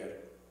be there.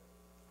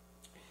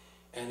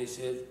 And he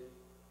says,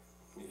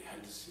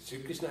 Sri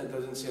Krishna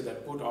doesn't say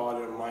that put all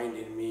your mind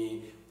in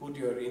me, put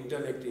your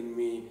intellect in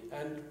me,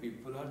 and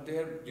people are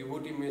there.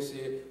 Devotee may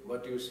say,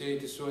 but you say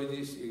it is so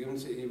easy.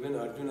 Even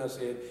Arjuna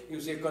said,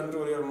 you say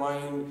control your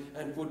mind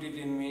and put it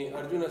in me.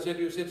 Arjuna said,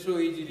 you said so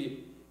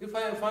easily. If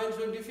I find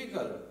so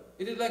difficult,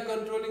 it is like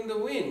controlling the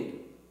wind.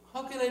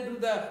 How can I do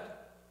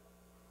that?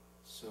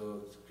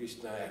 So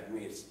Krishna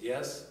admits,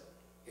 yes,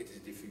 it is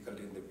difficult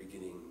in the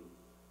beginning,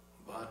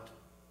 but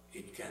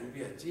it can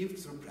be achieved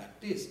through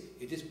practice.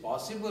 It is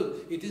possible.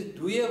 It is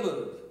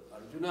doable.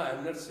 Arjuna, I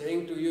am not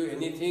saying to you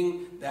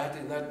anything that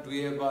is not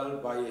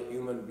doable by a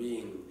human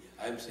being.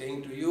 I am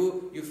saying to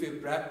you, if you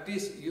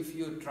practice, if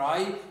you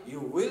try,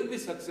 you will be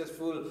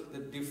successful.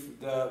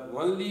 The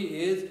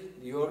only is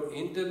your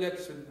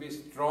intellect should be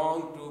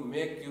strong to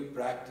make you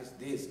practice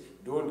this.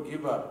 Don't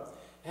give up.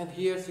 And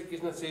here Sri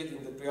Krishna says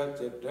in the 12th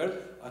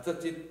chapter,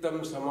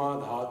 Atachittam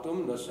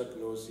samadhatum na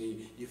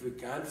shaknosi. If you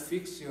can't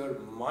fix your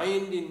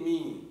mind in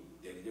me,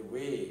 there is a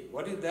way.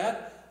 What is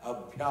that?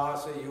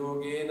 Abhyasa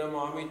yogena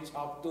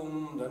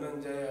mamichhaptum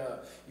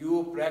dhananjaya.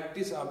 You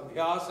practice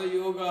abhyasa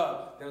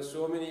yoga. There are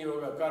so many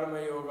yoga,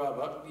 karma yoga,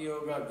 bhakti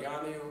yoga,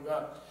 jnana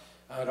yoga,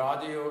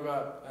 raja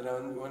yoga.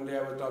 And one day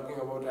I was talking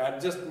about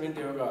adjustment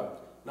yoga.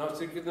 Now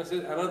Sri Krishna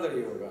says another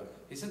yoga.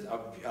 He says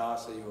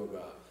abhyasa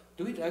yoga.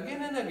 Do it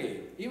again and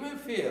again. You may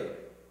fail.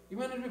 You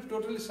may not be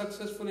totally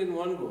successful in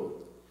one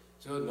go.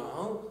 So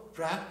now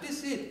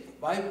practice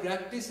it. By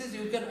practices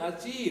you can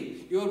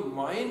achieve. Your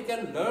mind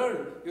can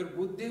learn. Your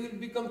buddhi will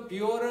become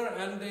purer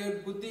and your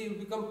buddhi will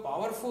become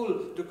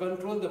powerful to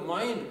control the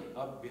mind.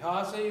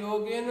 Abhyasa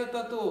yogena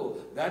tato.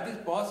 That is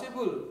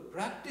possible.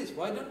 Practice.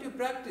 Why don't you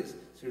practice?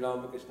 Sri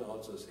Ramakrishna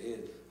also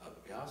says,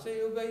 Abhyasa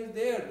yoga is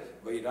there.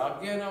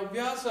 Vairagya and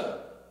Abhyasa.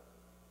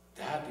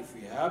 That if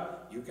you have,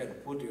 you can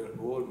put your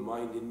whole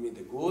mind in me.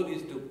 The goal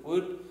is to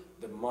put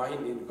the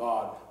mind in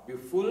God. Be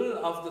full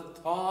of the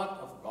thought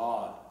of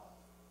God.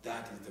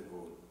 That is the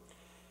goal.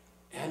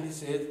 And he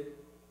said,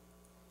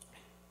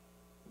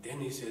 then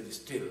he said,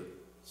 still,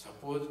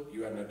 suppose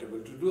you are not able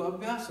to do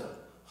Abhyasa.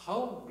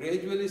 How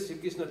gradually Sri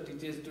Krishna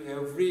teaches to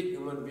every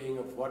human being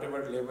of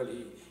whatever level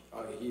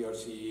he or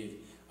she is.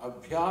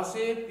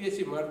 Abhyase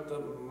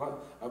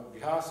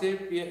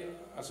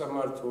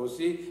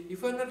asamarthosi.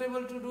 If I am not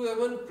able to do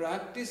even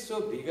practice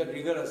so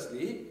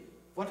rigorously,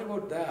 what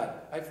about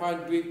that? I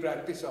find doing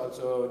practice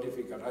also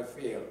difficult. I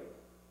fail.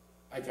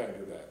 I can't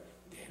do that.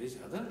 There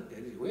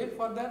is way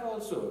for that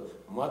also.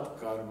 Mat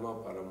karma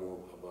paramo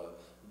bhava.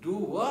 Do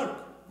work.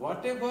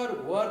 Whatever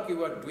work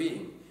you are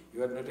doing,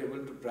 you are not able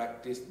to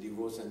practice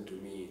devotion to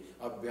me,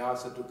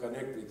 abhyasa to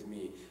connect with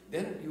me,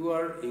 then you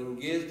are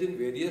engaged in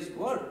various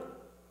work.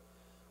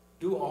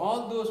 Do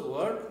all those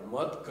work,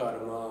 mat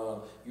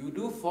karma. You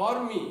do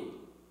for me,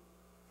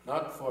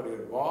 not for your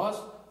boss,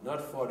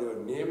 not for your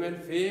name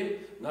and fame,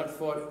 not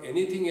for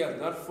anything else,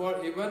 not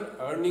for even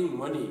earning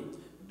money.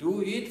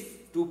 Do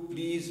it to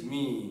please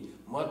me,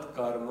 mat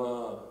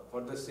karma,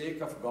 for the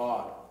sake of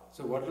God.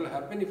 So what will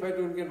happen if I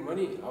don't get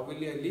money? How will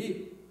I live?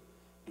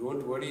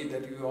 Don't worry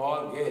that you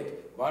all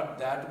get, but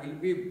that will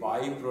be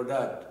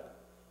byproduct.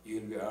 You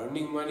will be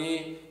earning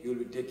money, you will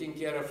be taking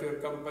care of your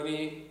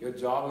company, your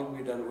job will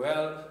be done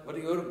well, but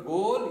your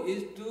goal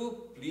is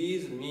to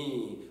please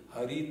me.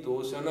 Hari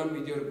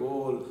Toshanam is your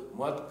goal.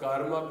 Mat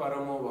karma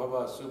paramo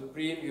bhava.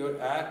 Supreme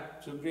your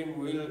act, supreme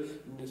will,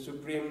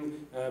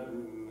 supreme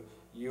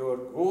your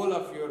goal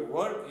of your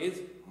work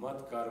is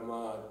mat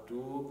karma,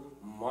 to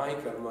my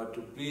karma,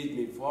 to please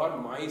me. For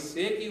my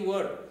sake you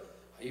work.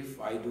 If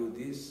I do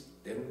this,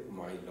 then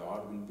my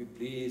Lord will be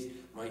pleased,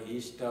 my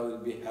Ishta will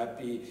be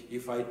happy.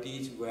 If I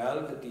teach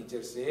well, the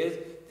teacher says,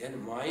 then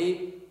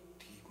my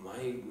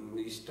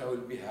Ishta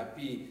will be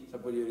happy.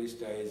 Suppose your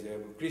Ishta is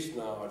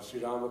Krishna or Sri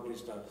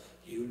Ramakrishna,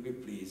 he will be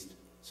pleased.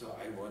 So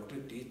I want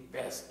to teach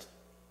best.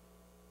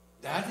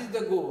 That is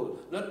the goal,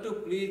 not to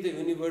please the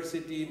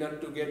university,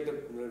 not to get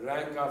the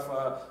rank of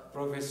a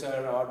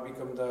professor or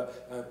become the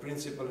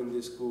principal in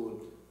the school,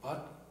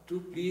 but to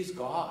please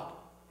God.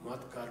 Mat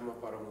karma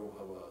paramo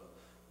bhava.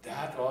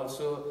 That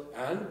also,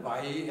 and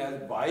as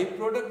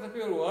byproduct of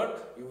your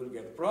work, you will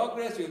get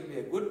progress, you will be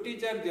a good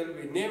teacher, there will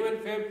be name and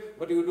fame,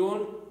 but you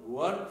don't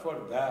work for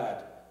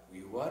that.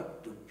 You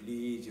work to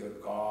please your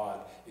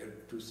God,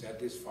 to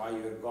satisfy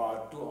your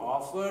God, to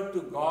offer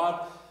to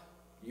God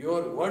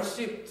your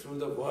worship through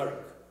the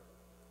work.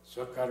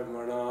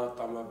 Swakarmana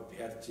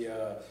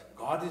tamabhyarchya.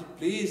 God is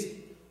pleased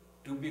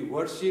to be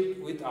worshipped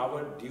with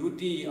our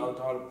duty, with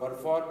our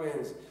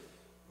performance.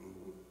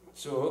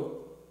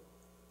 So,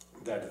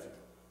 that is.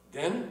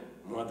 Then,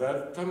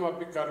 madartham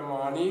api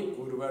karmani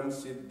kurvan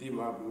siddhim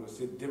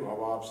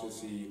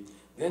avapsasi.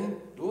 Then,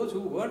 those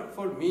who work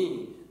for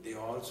me, they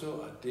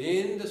also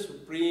attain the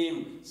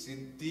supreme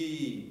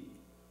siddhi.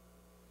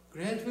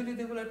 Gradually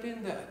they will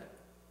attain that.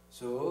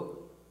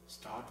 So,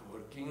 start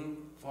working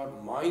for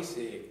my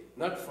sake,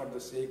 not for the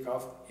sake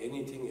of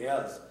anything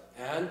else.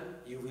 And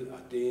you will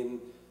attain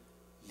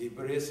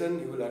liberation,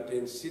 you will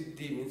attain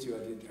siddhi, means you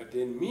will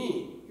attain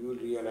me, you will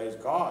realize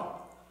God.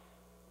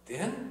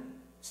 Then,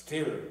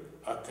 still,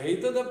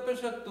 athaitadapya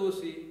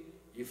shaktosi.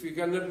 If you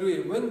cannot do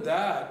even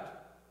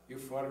that, you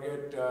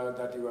forget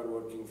that you are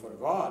working for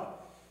God.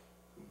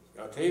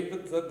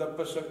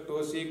 Athaitadapya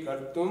shaktosi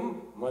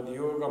kartum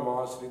madyoga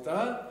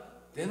masrita.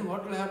 Then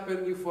what will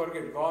happen? You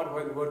forget God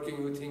while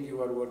working. You think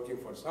you are working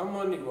for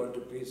someone, you want to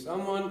please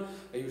someone.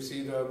 You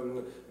see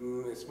the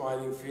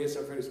smiling face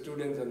of your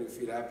students and you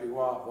feel happy.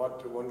 Wow,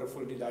 what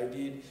wonderful did I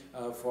did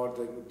for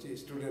the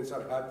students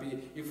are happy.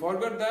 You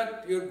forgot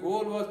that your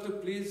goal was to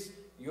please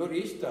your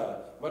Ishta,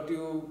 but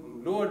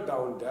you lowered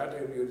down that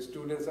and your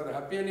students are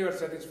happy and you are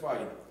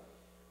satisfied.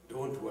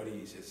 Don't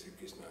worry, says Sri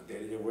Krishna, there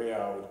is a way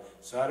out.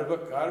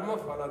 Sarva karma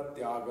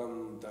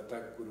phalatyagam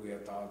tatak kuru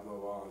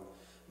yatadmavan.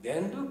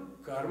 Then do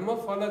karma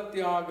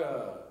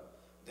phalatyaga.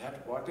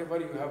 That whatever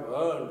you have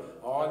earned,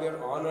 all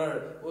your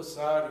honor, oh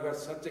sir, you are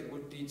such a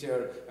good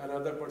teacher.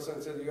 Another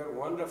person says you are a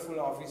wonderful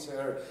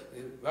officer.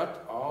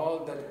 But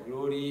all that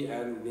glory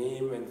and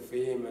name and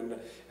fame and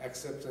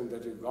acceptance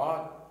that you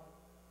got,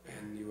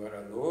 when you are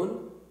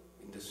alone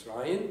in the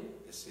shrine,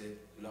 they say,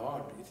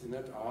 Lord, it is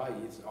not I,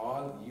 it's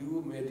all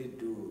you made it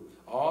do.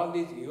 All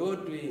is your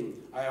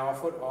doing. I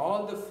offer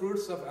all the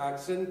fruits of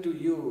action to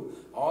you.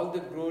 All the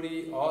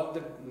glory, all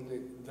the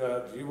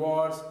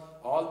rewards,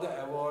 all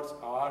the awards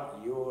are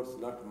yours,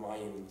 not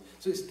mine.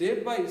 So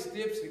step by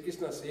step, Sri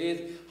Krishna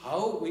says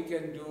how we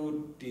can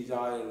do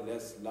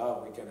desireless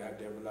love. We can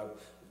develop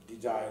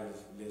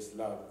desireless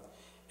love.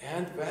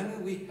 And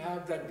when we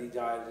have that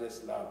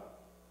desireless love,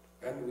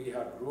 when we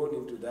have grown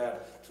into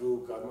that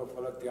through karma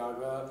phala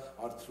tyaga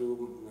or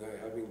through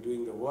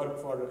doing the work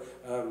for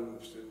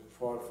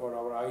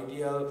our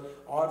ideal,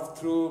 or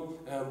through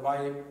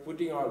by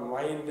putting our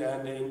mind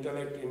and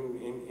intellect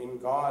in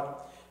God,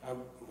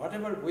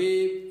 whatever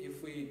way,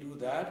 if we do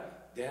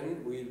that,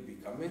 then we will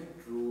become a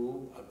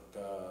true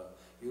bhakta.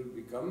 You will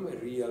become a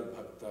real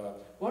bhakta.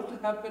 What will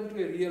happen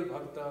to a real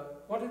bhakta?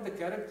 What is the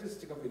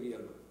characteristic of a real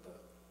bhakta?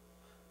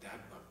 That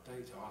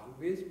bhakta is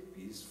always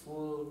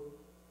peaceful,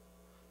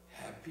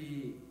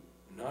 happy,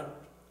 not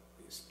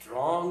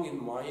strong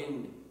in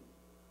mind,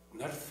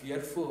 not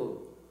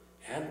fearful.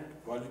 And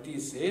quality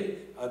is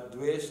said,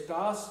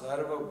 Adveshta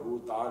sarva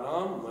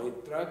bhutanam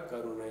maitra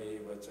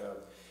karunayevacha.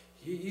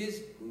 He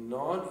is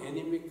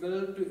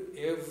non-enemical to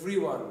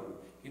everyone.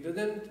 He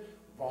doesn't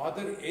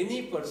bother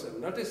any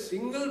person. Not a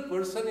single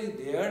person is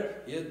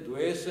there, he has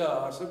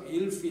dvesha or some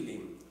ill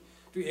feeling.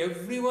 To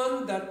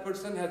everyone, that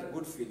person has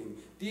good feeling.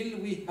 Till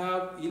we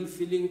have ill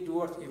feeling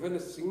towards even a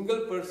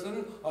single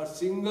person or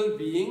single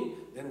being,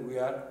 then we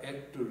are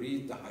yet to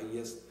reach the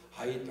highest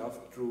height of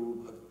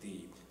true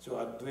bhakti. So,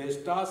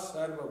 Adveshta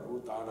sarva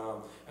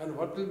bhutanam. And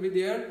what will be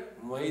there?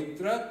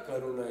 Maitra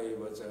karuna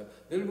evacha.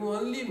 There will be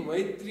only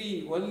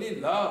maitri, only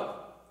love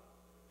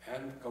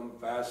and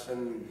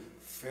compassion,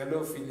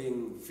 fellow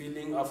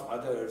feeling of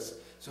others.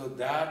 So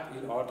that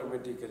will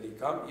automatically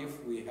come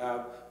if we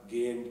have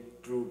gained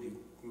true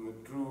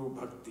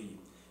bhakti.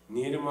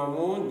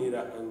 Nirmamo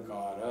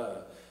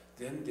nirahankara.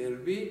 Then there will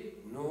be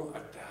no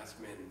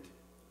attachment,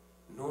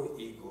 no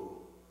ego.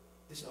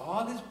 This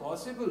all is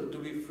possible, to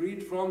be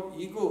freed from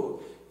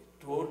ego.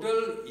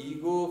 Total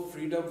ego,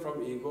 freedom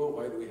from ego,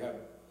 while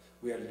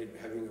we are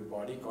having a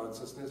body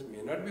consciousness,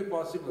 may not be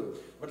possible.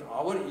 But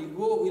our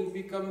ego will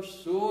become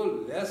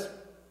so less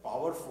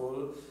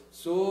powerful,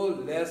 so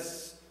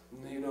less,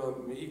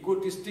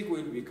 egotistic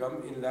will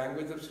become. In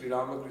language of Sri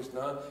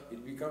Ramakrishna,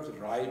 it becomes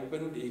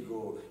ripened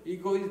ego.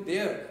 Ego is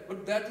there,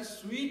 but that is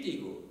sweet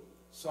ego.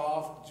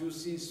 Soft,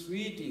 juicy,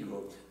 sweet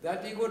ego.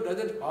 That ego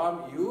doesn't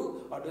harm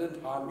you or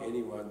doesn't harm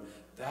anyone.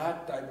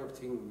 That type of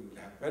thing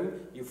will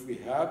happen if we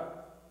have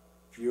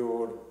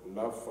pure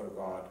love for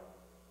God.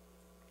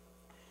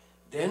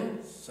 Then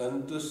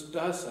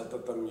santusta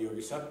satatam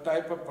yogi. Such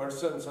type of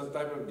person, such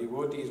type of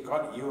devotee is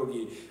called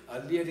yogi.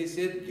 Earlier he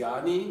said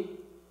jnani,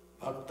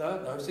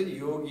 bhakta, now he said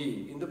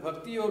yogi. In the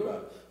bhakti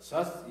yoga,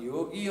 such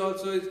yogi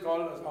also is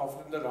called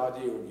often the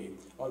Raja yogi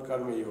or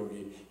karma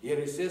yogi. Here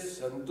he says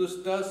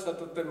santusta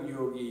satatam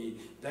yogi.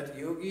 That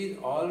yogi is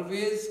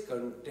always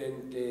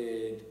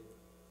contented,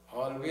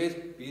 always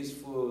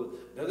peaceful,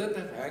 doesn't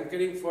have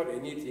hankering for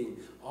anything.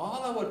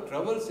 All our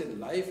troubles in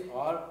life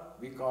are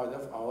because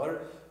of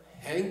our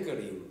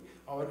hankering,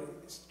 our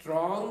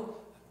strong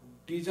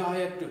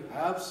desire to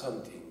have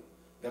something.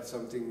 That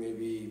something may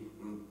be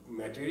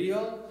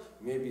material,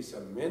 maybe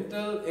some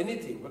mental,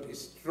 anything, but a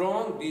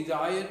strong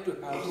desire to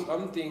have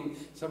something,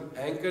 some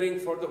hankering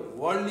for the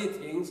worldly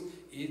things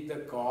is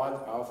the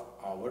cause of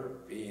our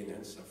pain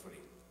and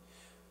suffering.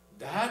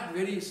 That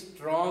very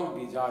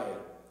strong desire,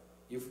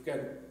 if you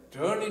can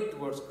turn it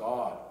towards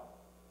God,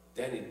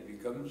 then it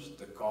becomes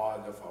the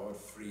cause of our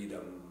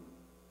freedom.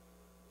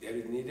 There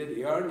is needed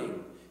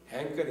yearning,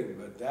 hankering,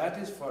 but that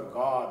is for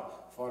God,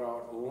 for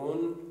our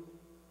own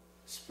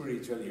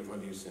spiritual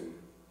evolution.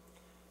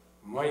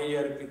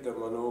 Mayarpita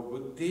mano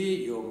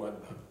buddhi yo mad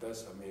bhakta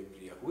same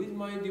priya. Who is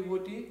my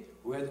devotee?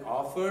 Who has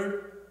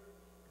offered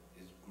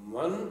his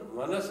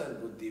manas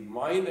and buddhi,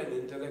 mind and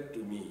intellect to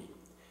me.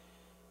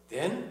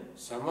 Then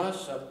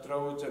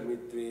samashatraucha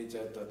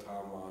mitrecha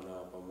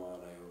tathamana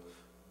pamanayo.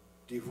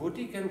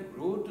 Devotee can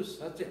grow to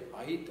such a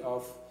height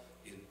of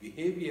his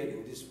behavior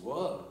in this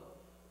world,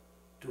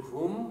 to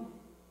whom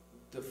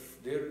the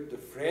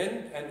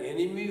friend and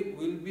enemy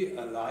will be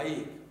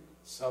alike,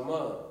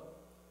 sama.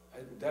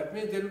 And that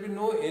means there will be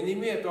no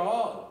enemy at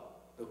all.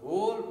 The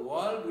whole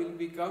world will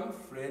become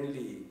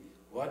friendly.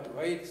 Why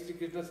Sri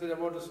Krishna says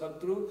about a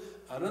Satru?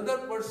 Another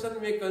person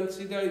may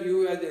consider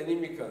you as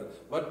inimical,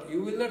 but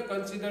you will not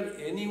consider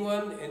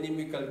anyone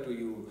inimical to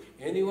you,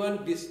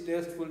 anyone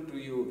distasteful to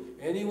you,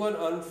 anyone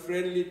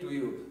unfriendly to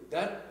you.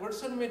 That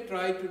person may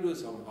try to do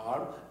some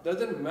harm,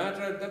 doesn't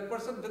matter, that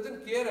person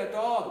doesn't care at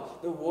all.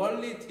 The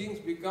worldly things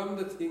become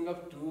the thing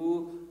of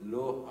too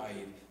low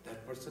height.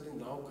 That person is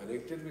now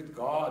connected with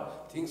God,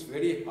 thinks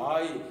very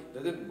high,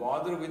 doesn't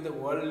bother with the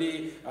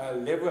worldly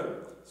level.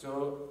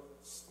 So,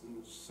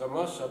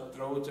 sama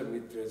shatraucha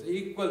mitres,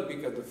 equal,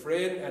 because the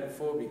friend and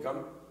foe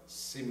become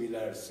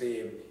similar,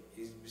 same.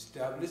 Is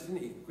established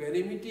in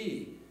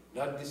equanimity,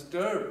 not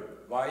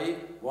disturbed by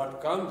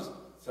what comes.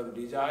 Some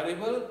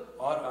desirable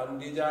or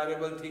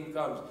undesirable thing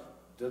comes.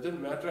 Doesn't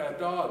matter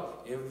at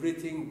all.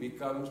 Everything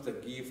becomes the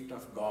gift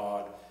of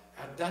God.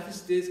 At that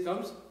stage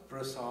comes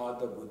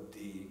prasada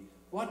buddhi.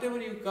 Whatever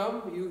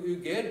you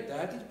get,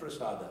 that is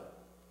prasada.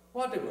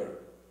 Whatever.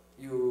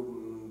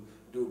 You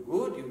do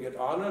good, you get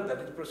honor, that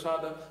is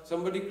prasada.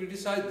 Somebody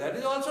criticizes, that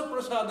is also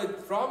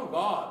prasada from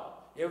God.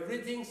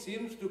 Everything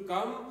seems to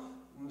come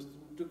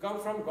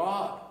from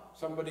God.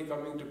 Somebody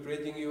coming to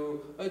praising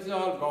you, it's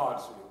all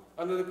God's will.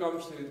 Another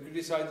comes to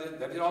criticize it,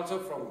 that is also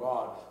from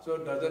God. So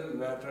it doesn't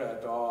matter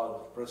at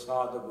all.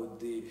 Prasada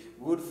buddhi.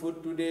 Good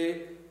food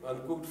today,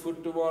 uncooked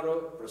food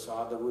tomorrow,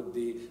 prasada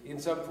buddhi. In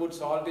some food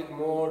salt is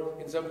more,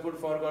 in some food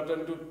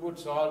forgotten to put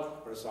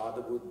salt,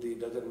 prasada buddhi.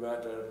 Doesn't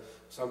matter.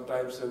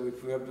 Sometimes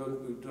if we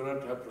do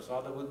not have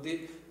prasada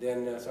buddhi,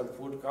 then some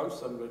food comes,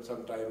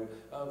 sometime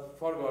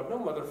forgot. No,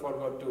 mother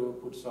forgot to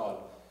put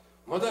salt.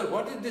 Mother,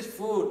 what is this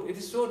food? It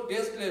is so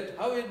tasteless.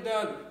 How is it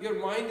done?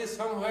 Your mind is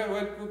somewhere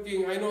while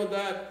cooking. I know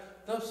that.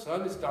 The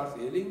son starts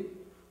ailing.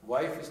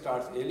 Wife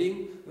starts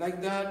ailing.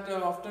 Like that,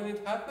 often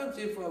it happens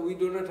if we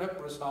do not have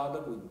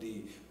prasada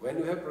buddhi. When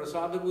you have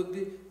prasada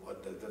buddhi,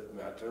 what does that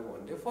matter?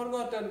 One day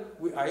forgotten.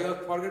 I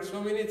forget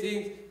so many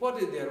things.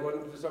 What is there?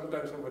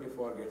 Sometimes somebody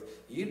forgets.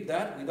 Eat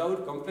that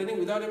without complaining,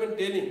 without even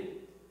telling.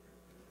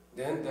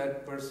 Then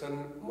that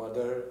person,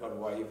 mother or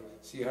wife,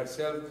 she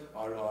herself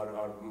or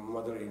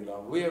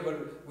mother-in-law,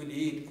 whoever will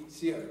eat,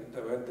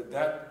 when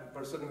that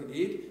person will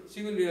eat,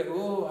 she will be like,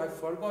 oh, I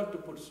forgot to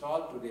put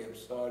salt today, I'm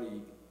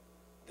sorry.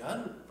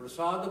 Done.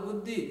 Prasada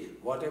buddhi,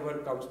 whatever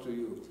comes to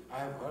you. I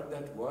have heard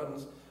that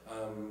once,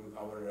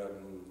 our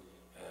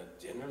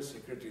General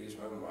Secretary,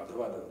 Swami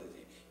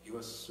Madhavanandaji, he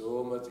was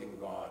so much in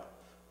God.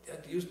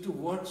 That used to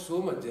work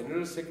so much.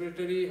 General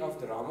Secretary of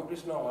the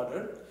Ramakrishna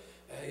Order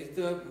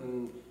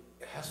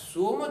has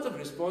so much of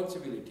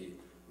responsibility.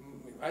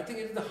 I think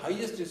it is the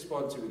highest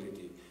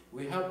responsibility.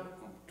 We have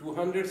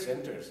 200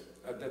 centers.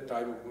 At that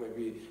time,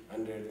 maybe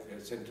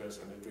 100 centers,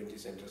 120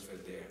 centers were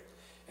there.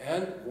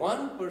 And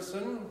one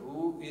person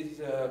who is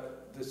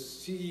the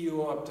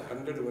CEO of the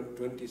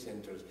 120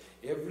 centers.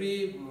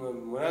 Every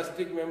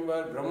monastic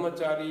member,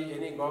 brahmachari,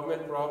 any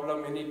government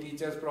problem, any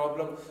teacher's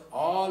problem,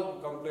 all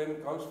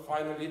complaint comes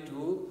finally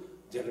to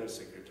General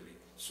Secretary.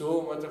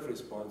 So much of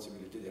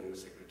responsibility General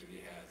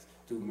Secretary has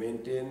to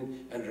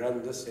maintain and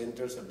run the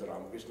centers of the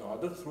Ramakrishna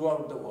Order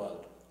throughout the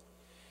world.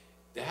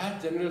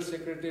 That General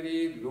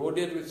Secretary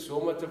loaded with so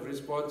much of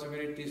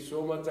responsibility,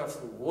 so much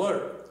of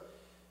work,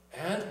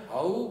 and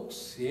how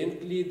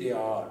saintly they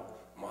are.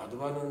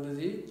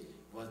 Madhavanandaji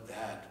was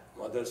that,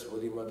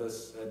 Holy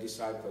Mother's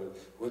disciple.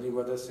 Holy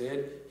Mother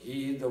said,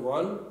 he is the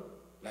one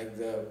like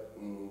the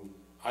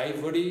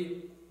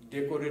ivory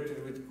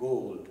decorated with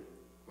gold.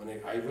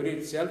 Ivory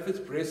itself is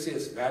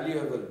precious,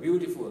 valuable,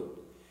 beautiful.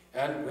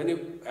 And when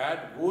you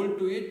add gold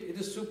to it, it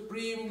is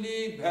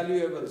supremely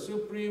valuable,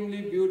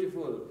 supremely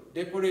beautiful,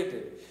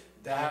 decorated.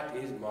 That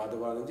is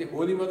Madhavanandaji.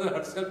 Holy Mother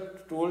herself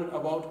told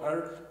about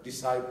her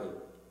disciple.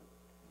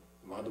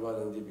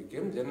 Madhavanandaji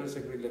became General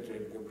Secretary, later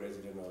became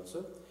President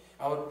also.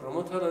 Our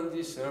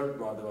Pramothanandaji served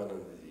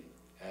Madhavanandaji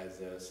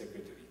as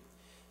Secretary.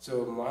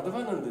 So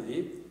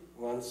Madhavanandaji,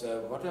 once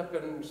what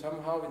happened,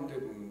 somehow in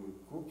the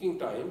cooking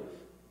time,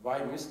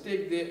 by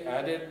mistake they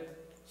added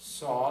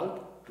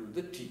salt to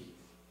the tea.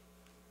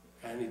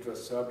 And it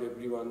was served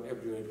everywhere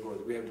it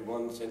goes. We have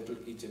one central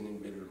kitchen in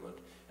Bedulmut.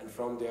 And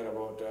from there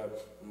about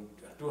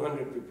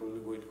 200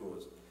 people it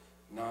goes.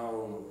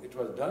 Now it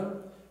was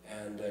done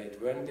and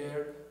it went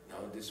there. Now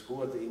this who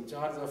was in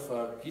charge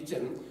of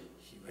kitchen,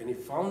 when he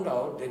found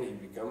out, then he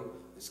became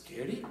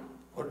scary.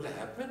 What will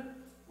happen?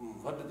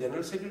 What the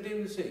General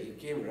Secretary will say? He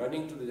came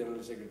running to the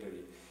General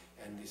Secretary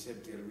and he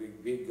said, there will be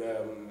big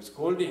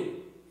scolding.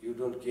 You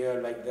don't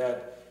care like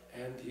that.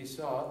 And he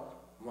saw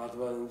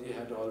Madhavanandaji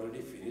had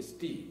already finished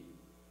tea.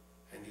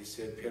 And he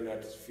said, fell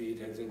at his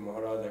feet and said,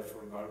 Maharaj, I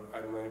forgot,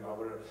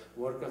 our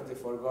workers, they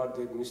forgot,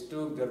 they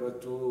mistook, there were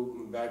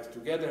two bags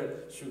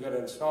together, sugar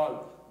and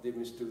salt. They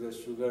mistook the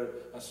sugar,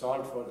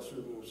 salt for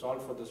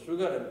the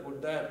sugar and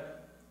put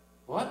that.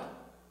 What?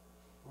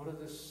 What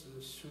is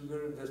the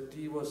sugar? The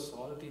tea was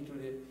salty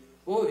today.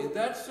 Oh, is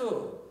that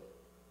so?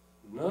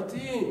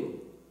 Nothing.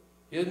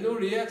 He had no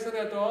reaction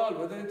at all,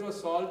 whether it was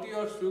salty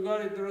or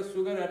sugar, if there was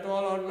sugar at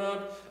all or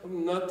not,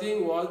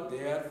 nothing was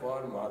there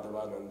for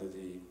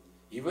Madhavanandaji.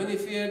 Even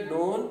if he had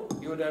known,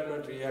 he would have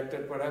not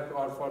reacted perhaps,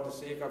 or for the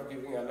sake of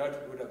giving alert,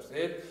 he would have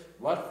said,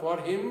 but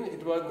for him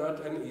it was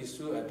not an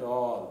issue at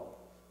all,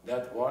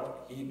 that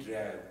what he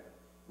drank.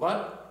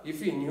 But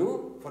if he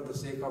knew, for the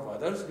sake of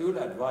others, he would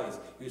advise,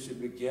 you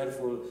should be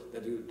careful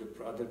that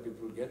the other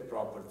people get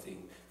proper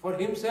thing. For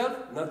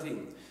himself,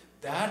 nothing.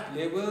 That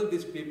level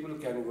these people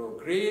can go.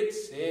 Great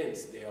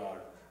saints they are.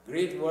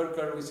 Great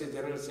worker, we say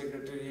General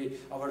Secretary,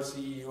 our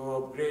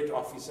CEO, great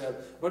officer.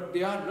 But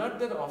they are not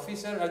the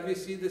officer as we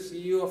see the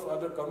CEO of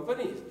other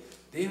companies.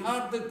 They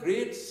are the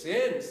great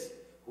saints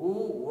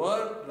who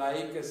work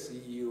like a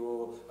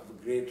CEO of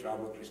a great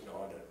Ramakrishna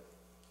order.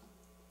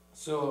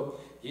 So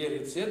here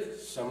it says,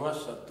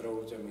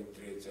 Samasatraucha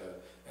mitrecha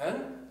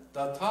and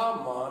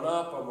Tatha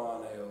mana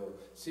pamanayo.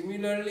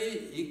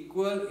 Similarly,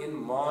 equal in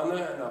mana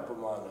and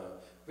apamana.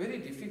 Very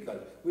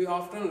difficult. We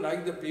often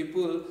like the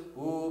people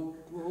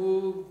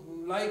who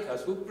like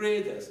us, who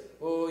praise us.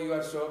 Oh, you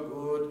are so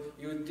good,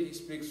 you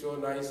speak so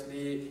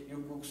nicely,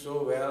 you cook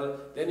so well,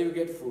 then you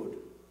get food.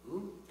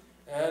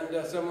 and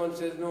someone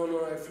says, no,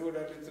 food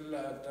a little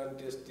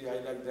untasty,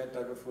 I like that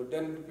type of food,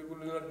 then people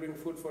will not bring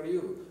food for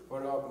you.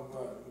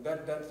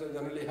 That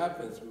generally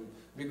happens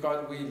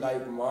because we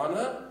like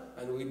mana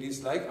and we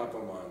dislike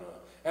apamana.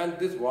 And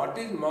this, what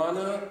is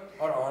mana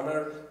or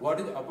honor, what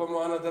is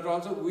apamana, that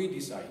also we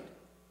decide.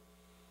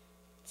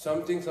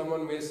 Something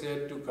someone may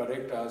say to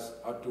correct us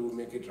or to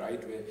make it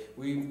right way,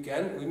 we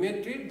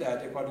may treat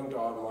that according to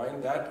our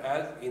mind, that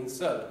as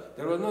insult.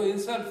 There was no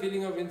insult,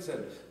 feeling of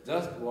insult,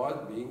 just was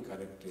being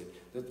corrected.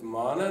 That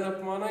mana and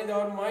apamana is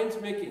our mind's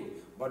making.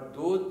 But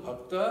those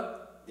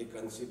bhakta, they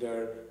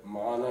consider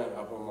mana and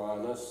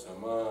apamana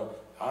sama,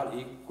 are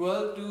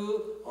equal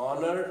to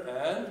honor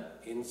and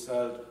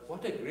insult.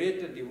 What a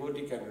great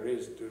devotee can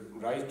rise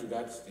to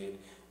that state.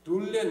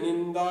 Tulya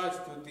ninda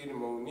stutir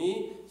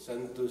mauni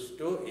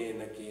santusto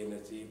ena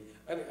kenasi.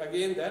 And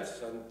again that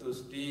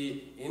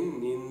santusti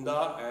in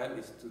ninda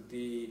and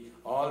stuti,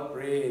 all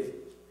praise,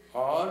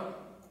 all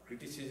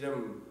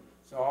criticism,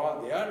 so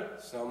all they are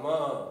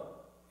sama,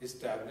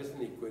 established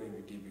in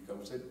equanimity,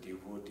 becomes a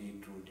devotee,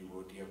 true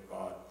devotee of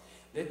God.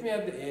 Let me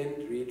at the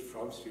end read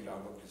from Sri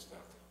Ramakrishna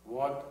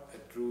what a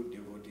true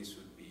devotee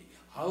should be.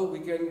 How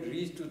we can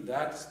reach to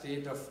that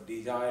state of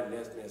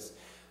desirelessness,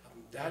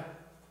 that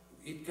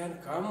it can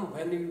come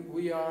when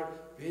we are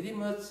very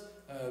much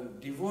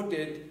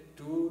devoted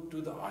to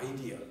the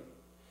ideal.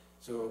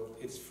 So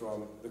it's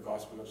from the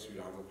Gospel of Sri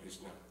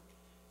Ramakrishna.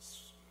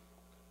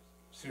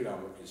 Sri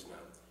Ramakrishna.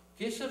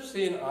 Keshav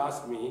Sen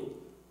asked me,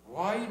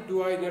 why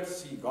do I not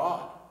see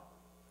God?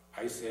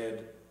 I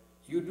said,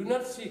 you do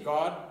not see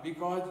God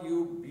because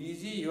you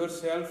busy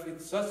yourself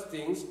with such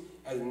things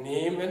as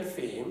name and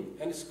fame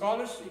and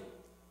scholarship.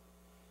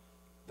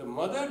 The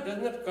mother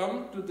does not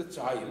come to the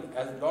child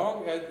as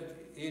long as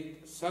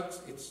it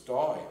sucks its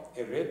toy,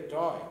 a red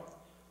toy.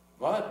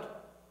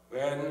 But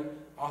when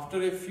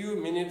after a few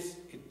minutes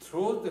it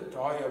throws the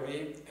toy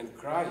away and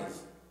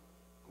cries,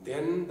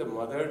 then the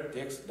mother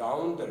takes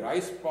down the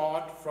rice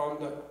pot from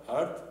the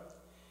earth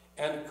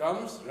and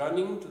comes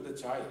running to the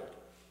child.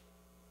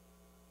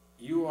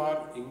 You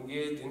are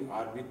engaged in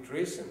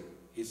arbitration,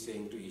 he is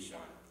saying to Ishan.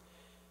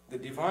 The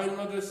Divine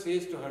Mother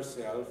says to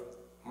herself,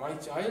 my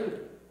child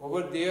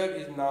over there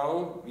is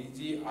now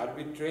busy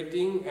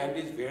arbitrating and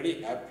is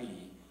very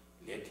happy.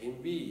 Let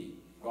him be.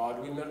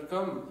 God will not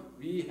come.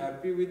 Be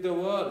happy with the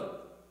world.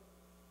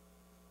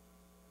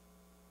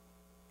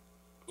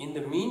 In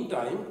the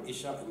meantime,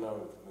 Ishan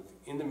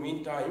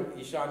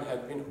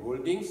had been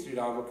holding Sri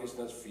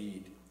Ramakrishna's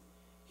feet.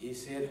 He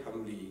said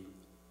humbly,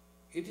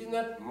 it is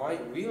not my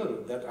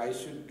will that I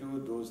should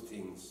do those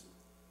things,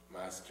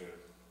 Master.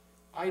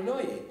 I know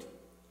it.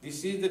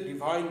 This is the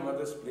Divine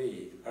Mother's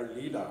play, her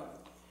Leela.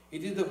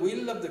 It is the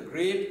will of the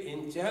great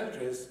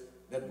enchantress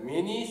that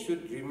many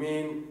should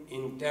remain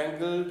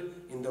entangled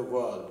in the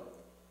world.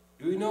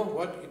 Do you know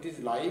what it is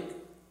like?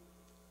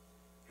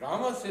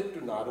 Rama said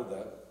to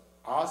Narada,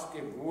 ask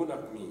a boon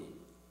of me.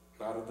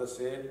 Narada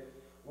said,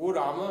 O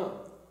Rama,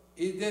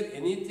 is there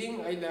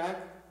anything I lack?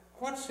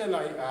 What shall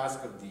I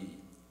ask of thee?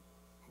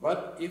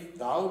 But if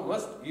thou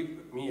must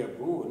give me a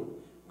boon,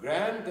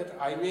 grant that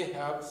I may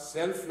have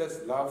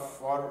selfless love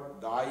for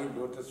thy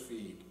lotus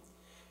feet,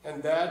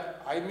 and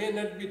that I may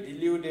not be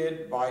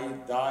deluded by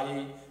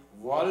thy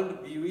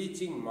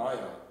world-bewitching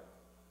Maya.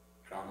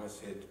 Rama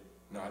said,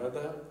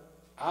 Narada,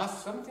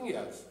 ask something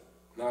else.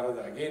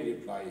 Narada again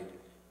replied,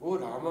 O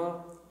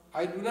Rama,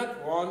 I do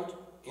not want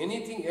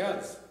anything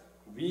else.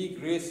 Be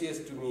gracious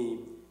to me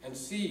and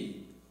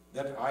see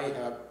that I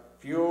have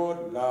pure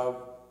love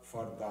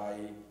for thy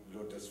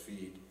lotus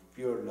feet.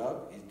 Pure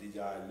love is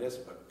desireless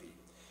bhakti.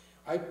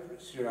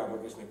 Sri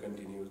Ramakrishna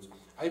continues,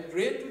 I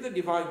pray to the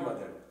Divine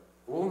Mother,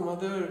 O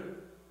Mother,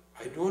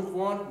 I don't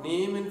want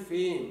name and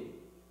fame.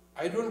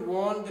 I don't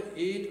want the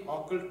 8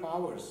 occult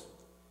powers.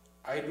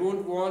 I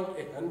don't want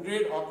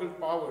 100 occult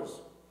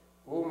powers.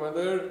 O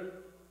Mother,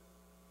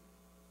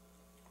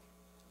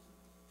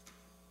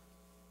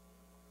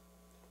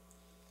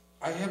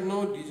 I have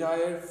no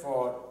desire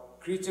for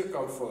creature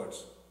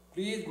comforts.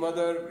 Please,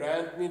 Mother,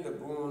 grant me the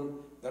boon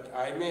that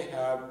I may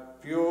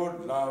have pure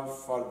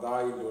love for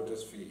thy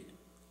lotus feet.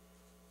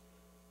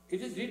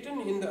 It is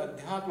written in the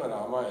Adhyatma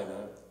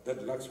Ramayana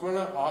that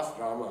Lakshmana asked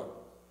Rama,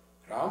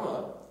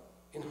 Rama,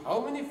 in how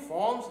many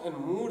forms and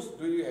moods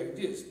do you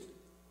exist?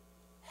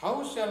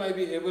 How shall I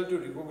be able to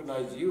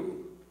recognize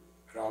you?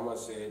 Rama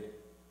said,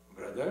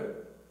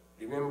 Brother,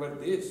 remember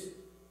this.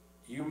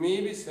 You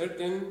may be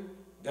certain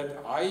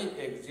that I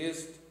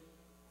exist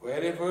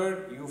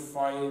wherever you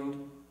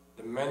find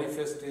the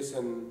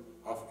manifestation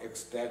of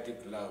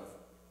ecstatic love.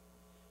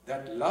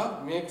 That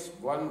love makes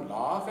one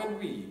laugh and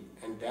weep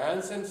and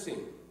dance and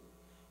sing.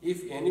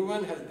 If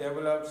anyone has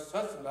developed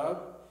such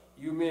love,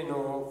 you may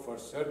know for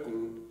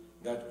certain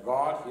that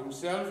God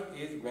Himself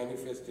is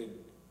manifested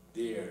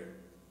there.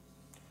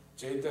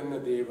 Chaitanya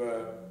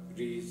Deva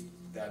reached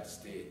that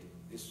state.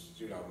 This is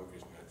Sri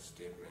Ramakrishna's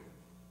statement.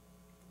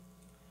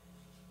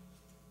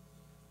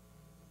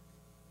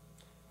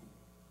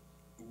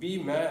 Be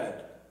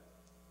mad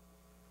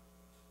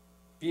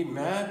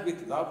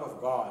with love of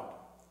God.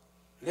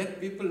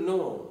 Let people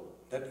know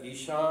that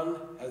Ishan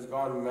has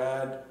gone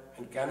mad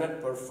and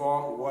cannot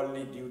perform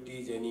worldly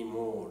duties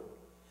anymore.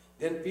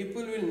 Then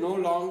people will no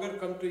longer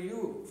come to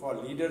you for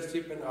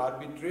leadership and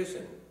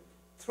arbitration.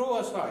 Throw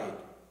aside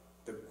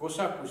the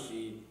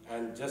kosakushi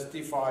and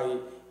justify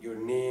your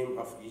name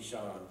of Ishan.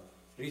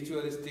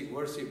 Ritualistic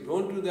worship,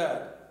 don't do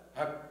that.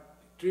 Have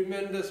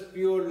tremendous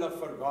pure love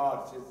for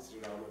God, says Sri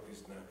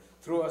Ramakrishna.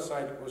 Throw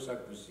aside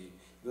kosakushi.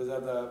 Those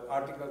are the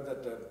articles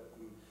that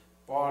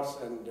pots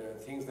and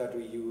things that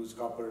we use,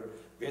 copper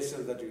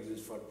vessels that we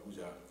use for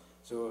puja.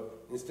 So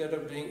instead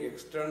of doing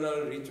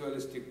external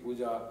ritualistic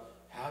puja,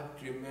 have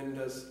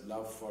tremendous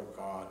love for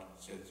God,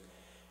 says.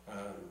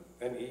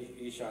 Then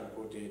Ishan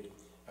quoted,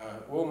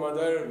 O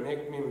mother,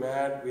 make me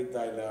mad with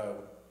thy love.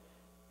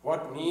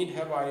 What need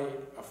have I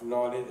of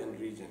knowledge and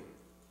reason?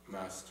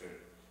 Master,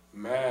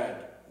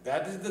 mad,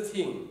 that is the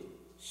thing.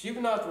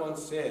 Shivnath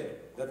once said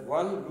that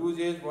one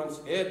loses one's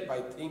head by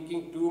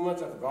thinking too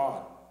much of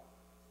God.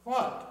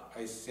 What?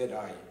 Said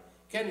I.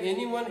 Can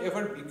anyone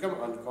ever become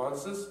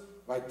unconscious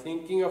by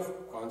thinking of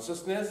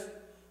consciousness?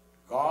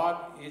 God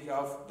is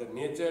of the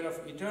nature of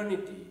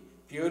eternity,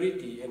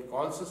 purity and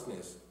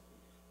consciousness.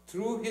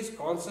 Through his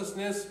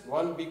consciousness,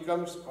 one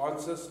becomes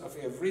conscious of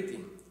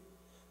everything.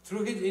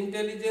 Through his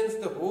intelligence,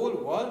 the whole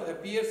world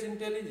appears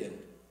intelligent.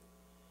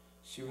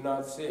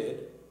 Shivnath said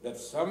that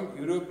some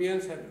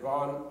Europeans had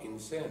gone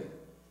insane,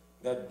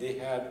 that they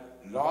had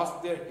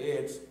lost their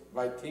heads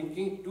by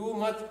thinking too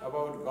much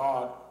about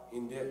God.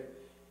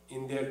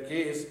 In their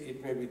case,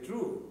 it may be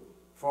true,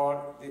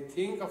 for they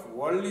think of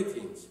worldly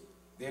things.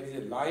 There is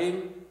a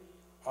line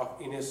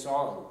in a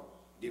song,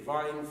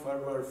 divine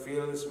fervor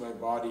fills my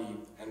body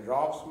and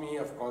robs me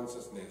of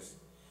consciousness.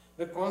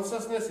 The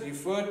consciousness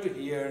referred to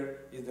here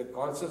is the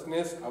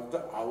consciousness of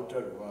the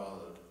outer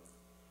world.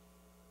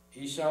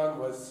 Ishan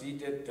was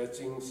seated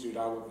touching Sri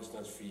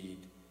Ramakrishna's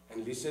feet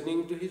and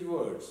listening to his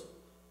words.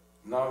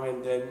 Now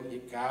and then he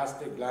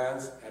cast a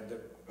glance at the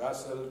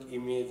basalt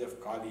image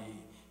of Kali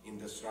in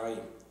the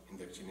shrine in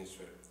the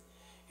Dakshineshwar.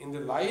 In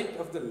the light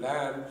of the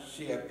lamp,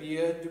 she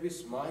appeared to be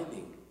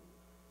smiling.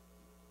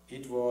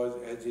 It was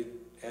as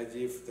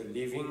if the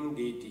living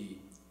deity,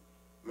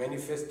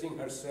 manifesting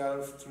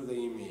herself through the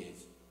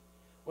image,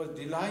 was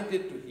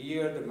delighted to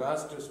hear the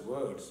Master's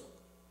words,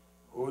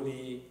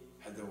 holy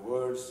as the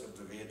words of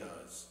the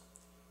Vedas.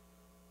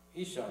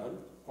 Ishan,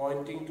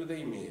 pointing to the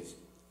image,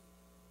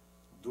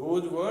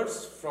 those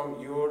words from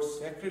your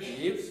sacred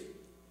lips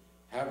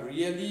have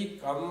really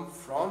come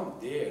from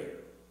there,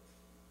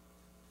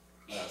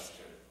 Master.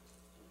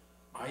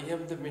 I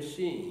am the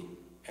machine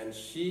and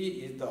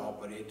she is the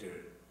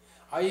operator.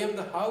 I am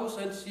the house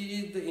and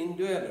she is the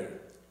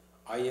indweller.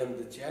 I am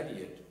the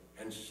chariot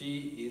and she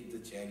is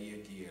the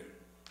charioteer.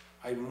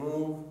 I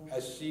move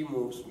as she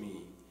moves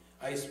me.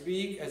 I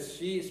speak as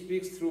she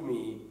speaks through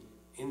me.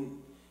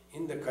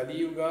 In the Kali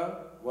Yuga,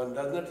 one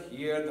does not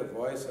hear the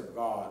voice of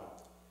God,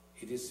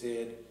 it is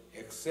said,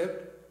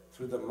 except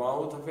through the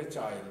mouth of a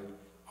child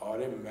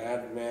or a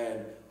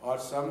madman or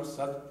some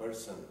such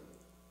person.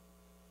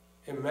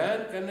 A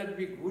man cannot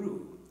be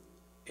guru.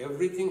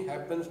 Everything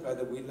happens by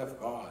the will of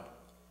God.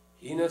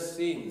 Heinous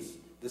sins,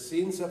 the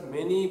sins of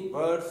many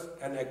births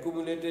and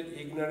accumulated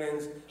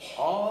ignorance,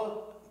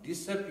 all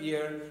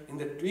disappear in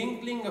the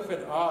twinkling of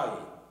an eye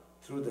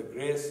through the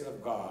grace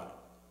of God.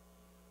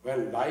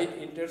 When light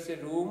enters a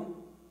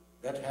room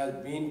that has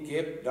been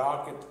kept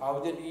dark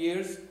 1,000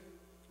 years,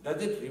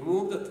 does it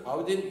remove the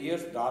 1,000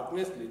 years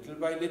darkness little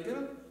by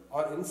little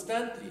or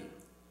instantly?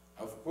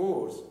 Of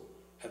course,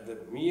 at the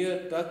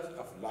mere touch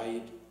of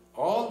light,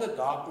 all the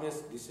darkness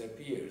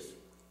disappears.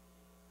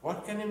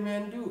 What can a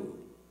man do?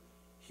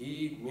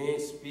 He may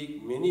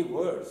speak many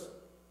words,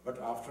 but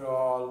after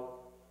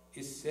all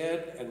is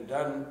said and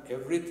done,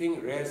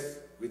 everything rests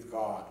with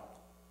God.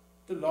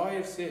 The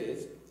lawyer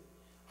says,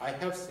 I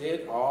have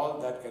said all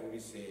that can be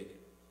said.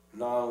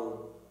 Now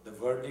the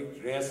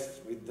verdict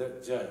rests with the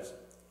judge.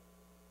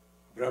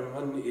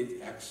 Brahman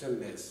is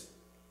actionless.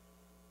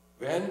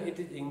 When it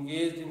is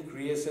engaged in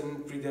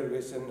creation,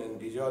 preservation and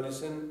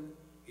dissolution,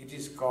 it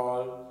is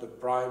called the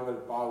primal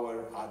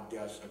power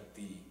Adya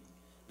Shakti.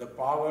 The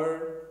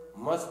power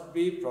must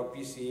be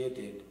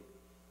propitiated.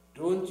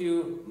 Don't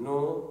you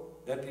know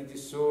that it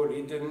is so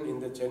written in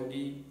the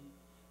Chandi?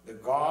 The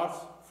gods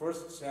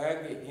first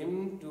sang a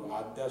hymn to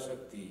Adya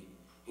Shakti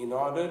in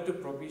order to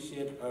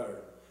propitiate her.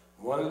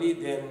 Only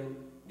then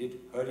did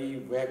Hari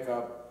wake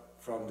up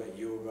from the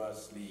yoga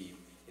sleep.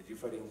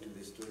 Referring to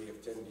the story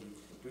of Chandi.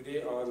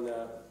 Today on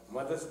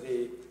Mother's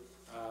Day,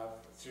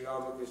 Sri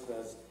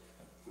Ramakrishna's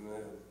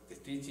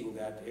teaching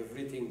that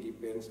everything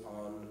depends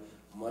on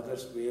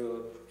Mother's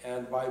will,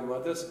 and by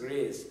Mother's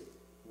grace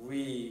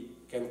we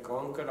can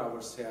conquer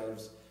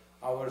ourselves,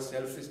 our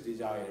selfish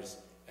desires,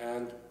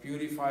 and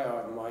purify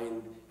our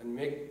mind and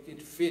make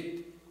it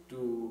fit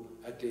to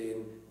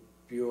attain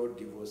pure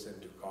devotion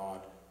to God.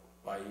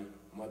 By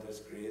Mother's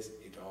grace,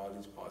 it all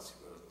is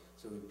possible.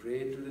 So we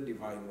pray to the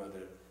Divine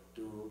Mother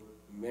to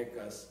make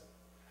us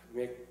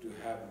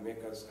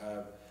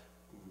have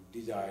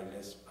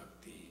desireless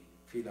bhakti,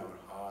 fill our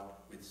heart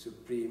with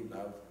supreme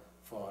love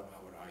for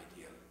our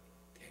ideal.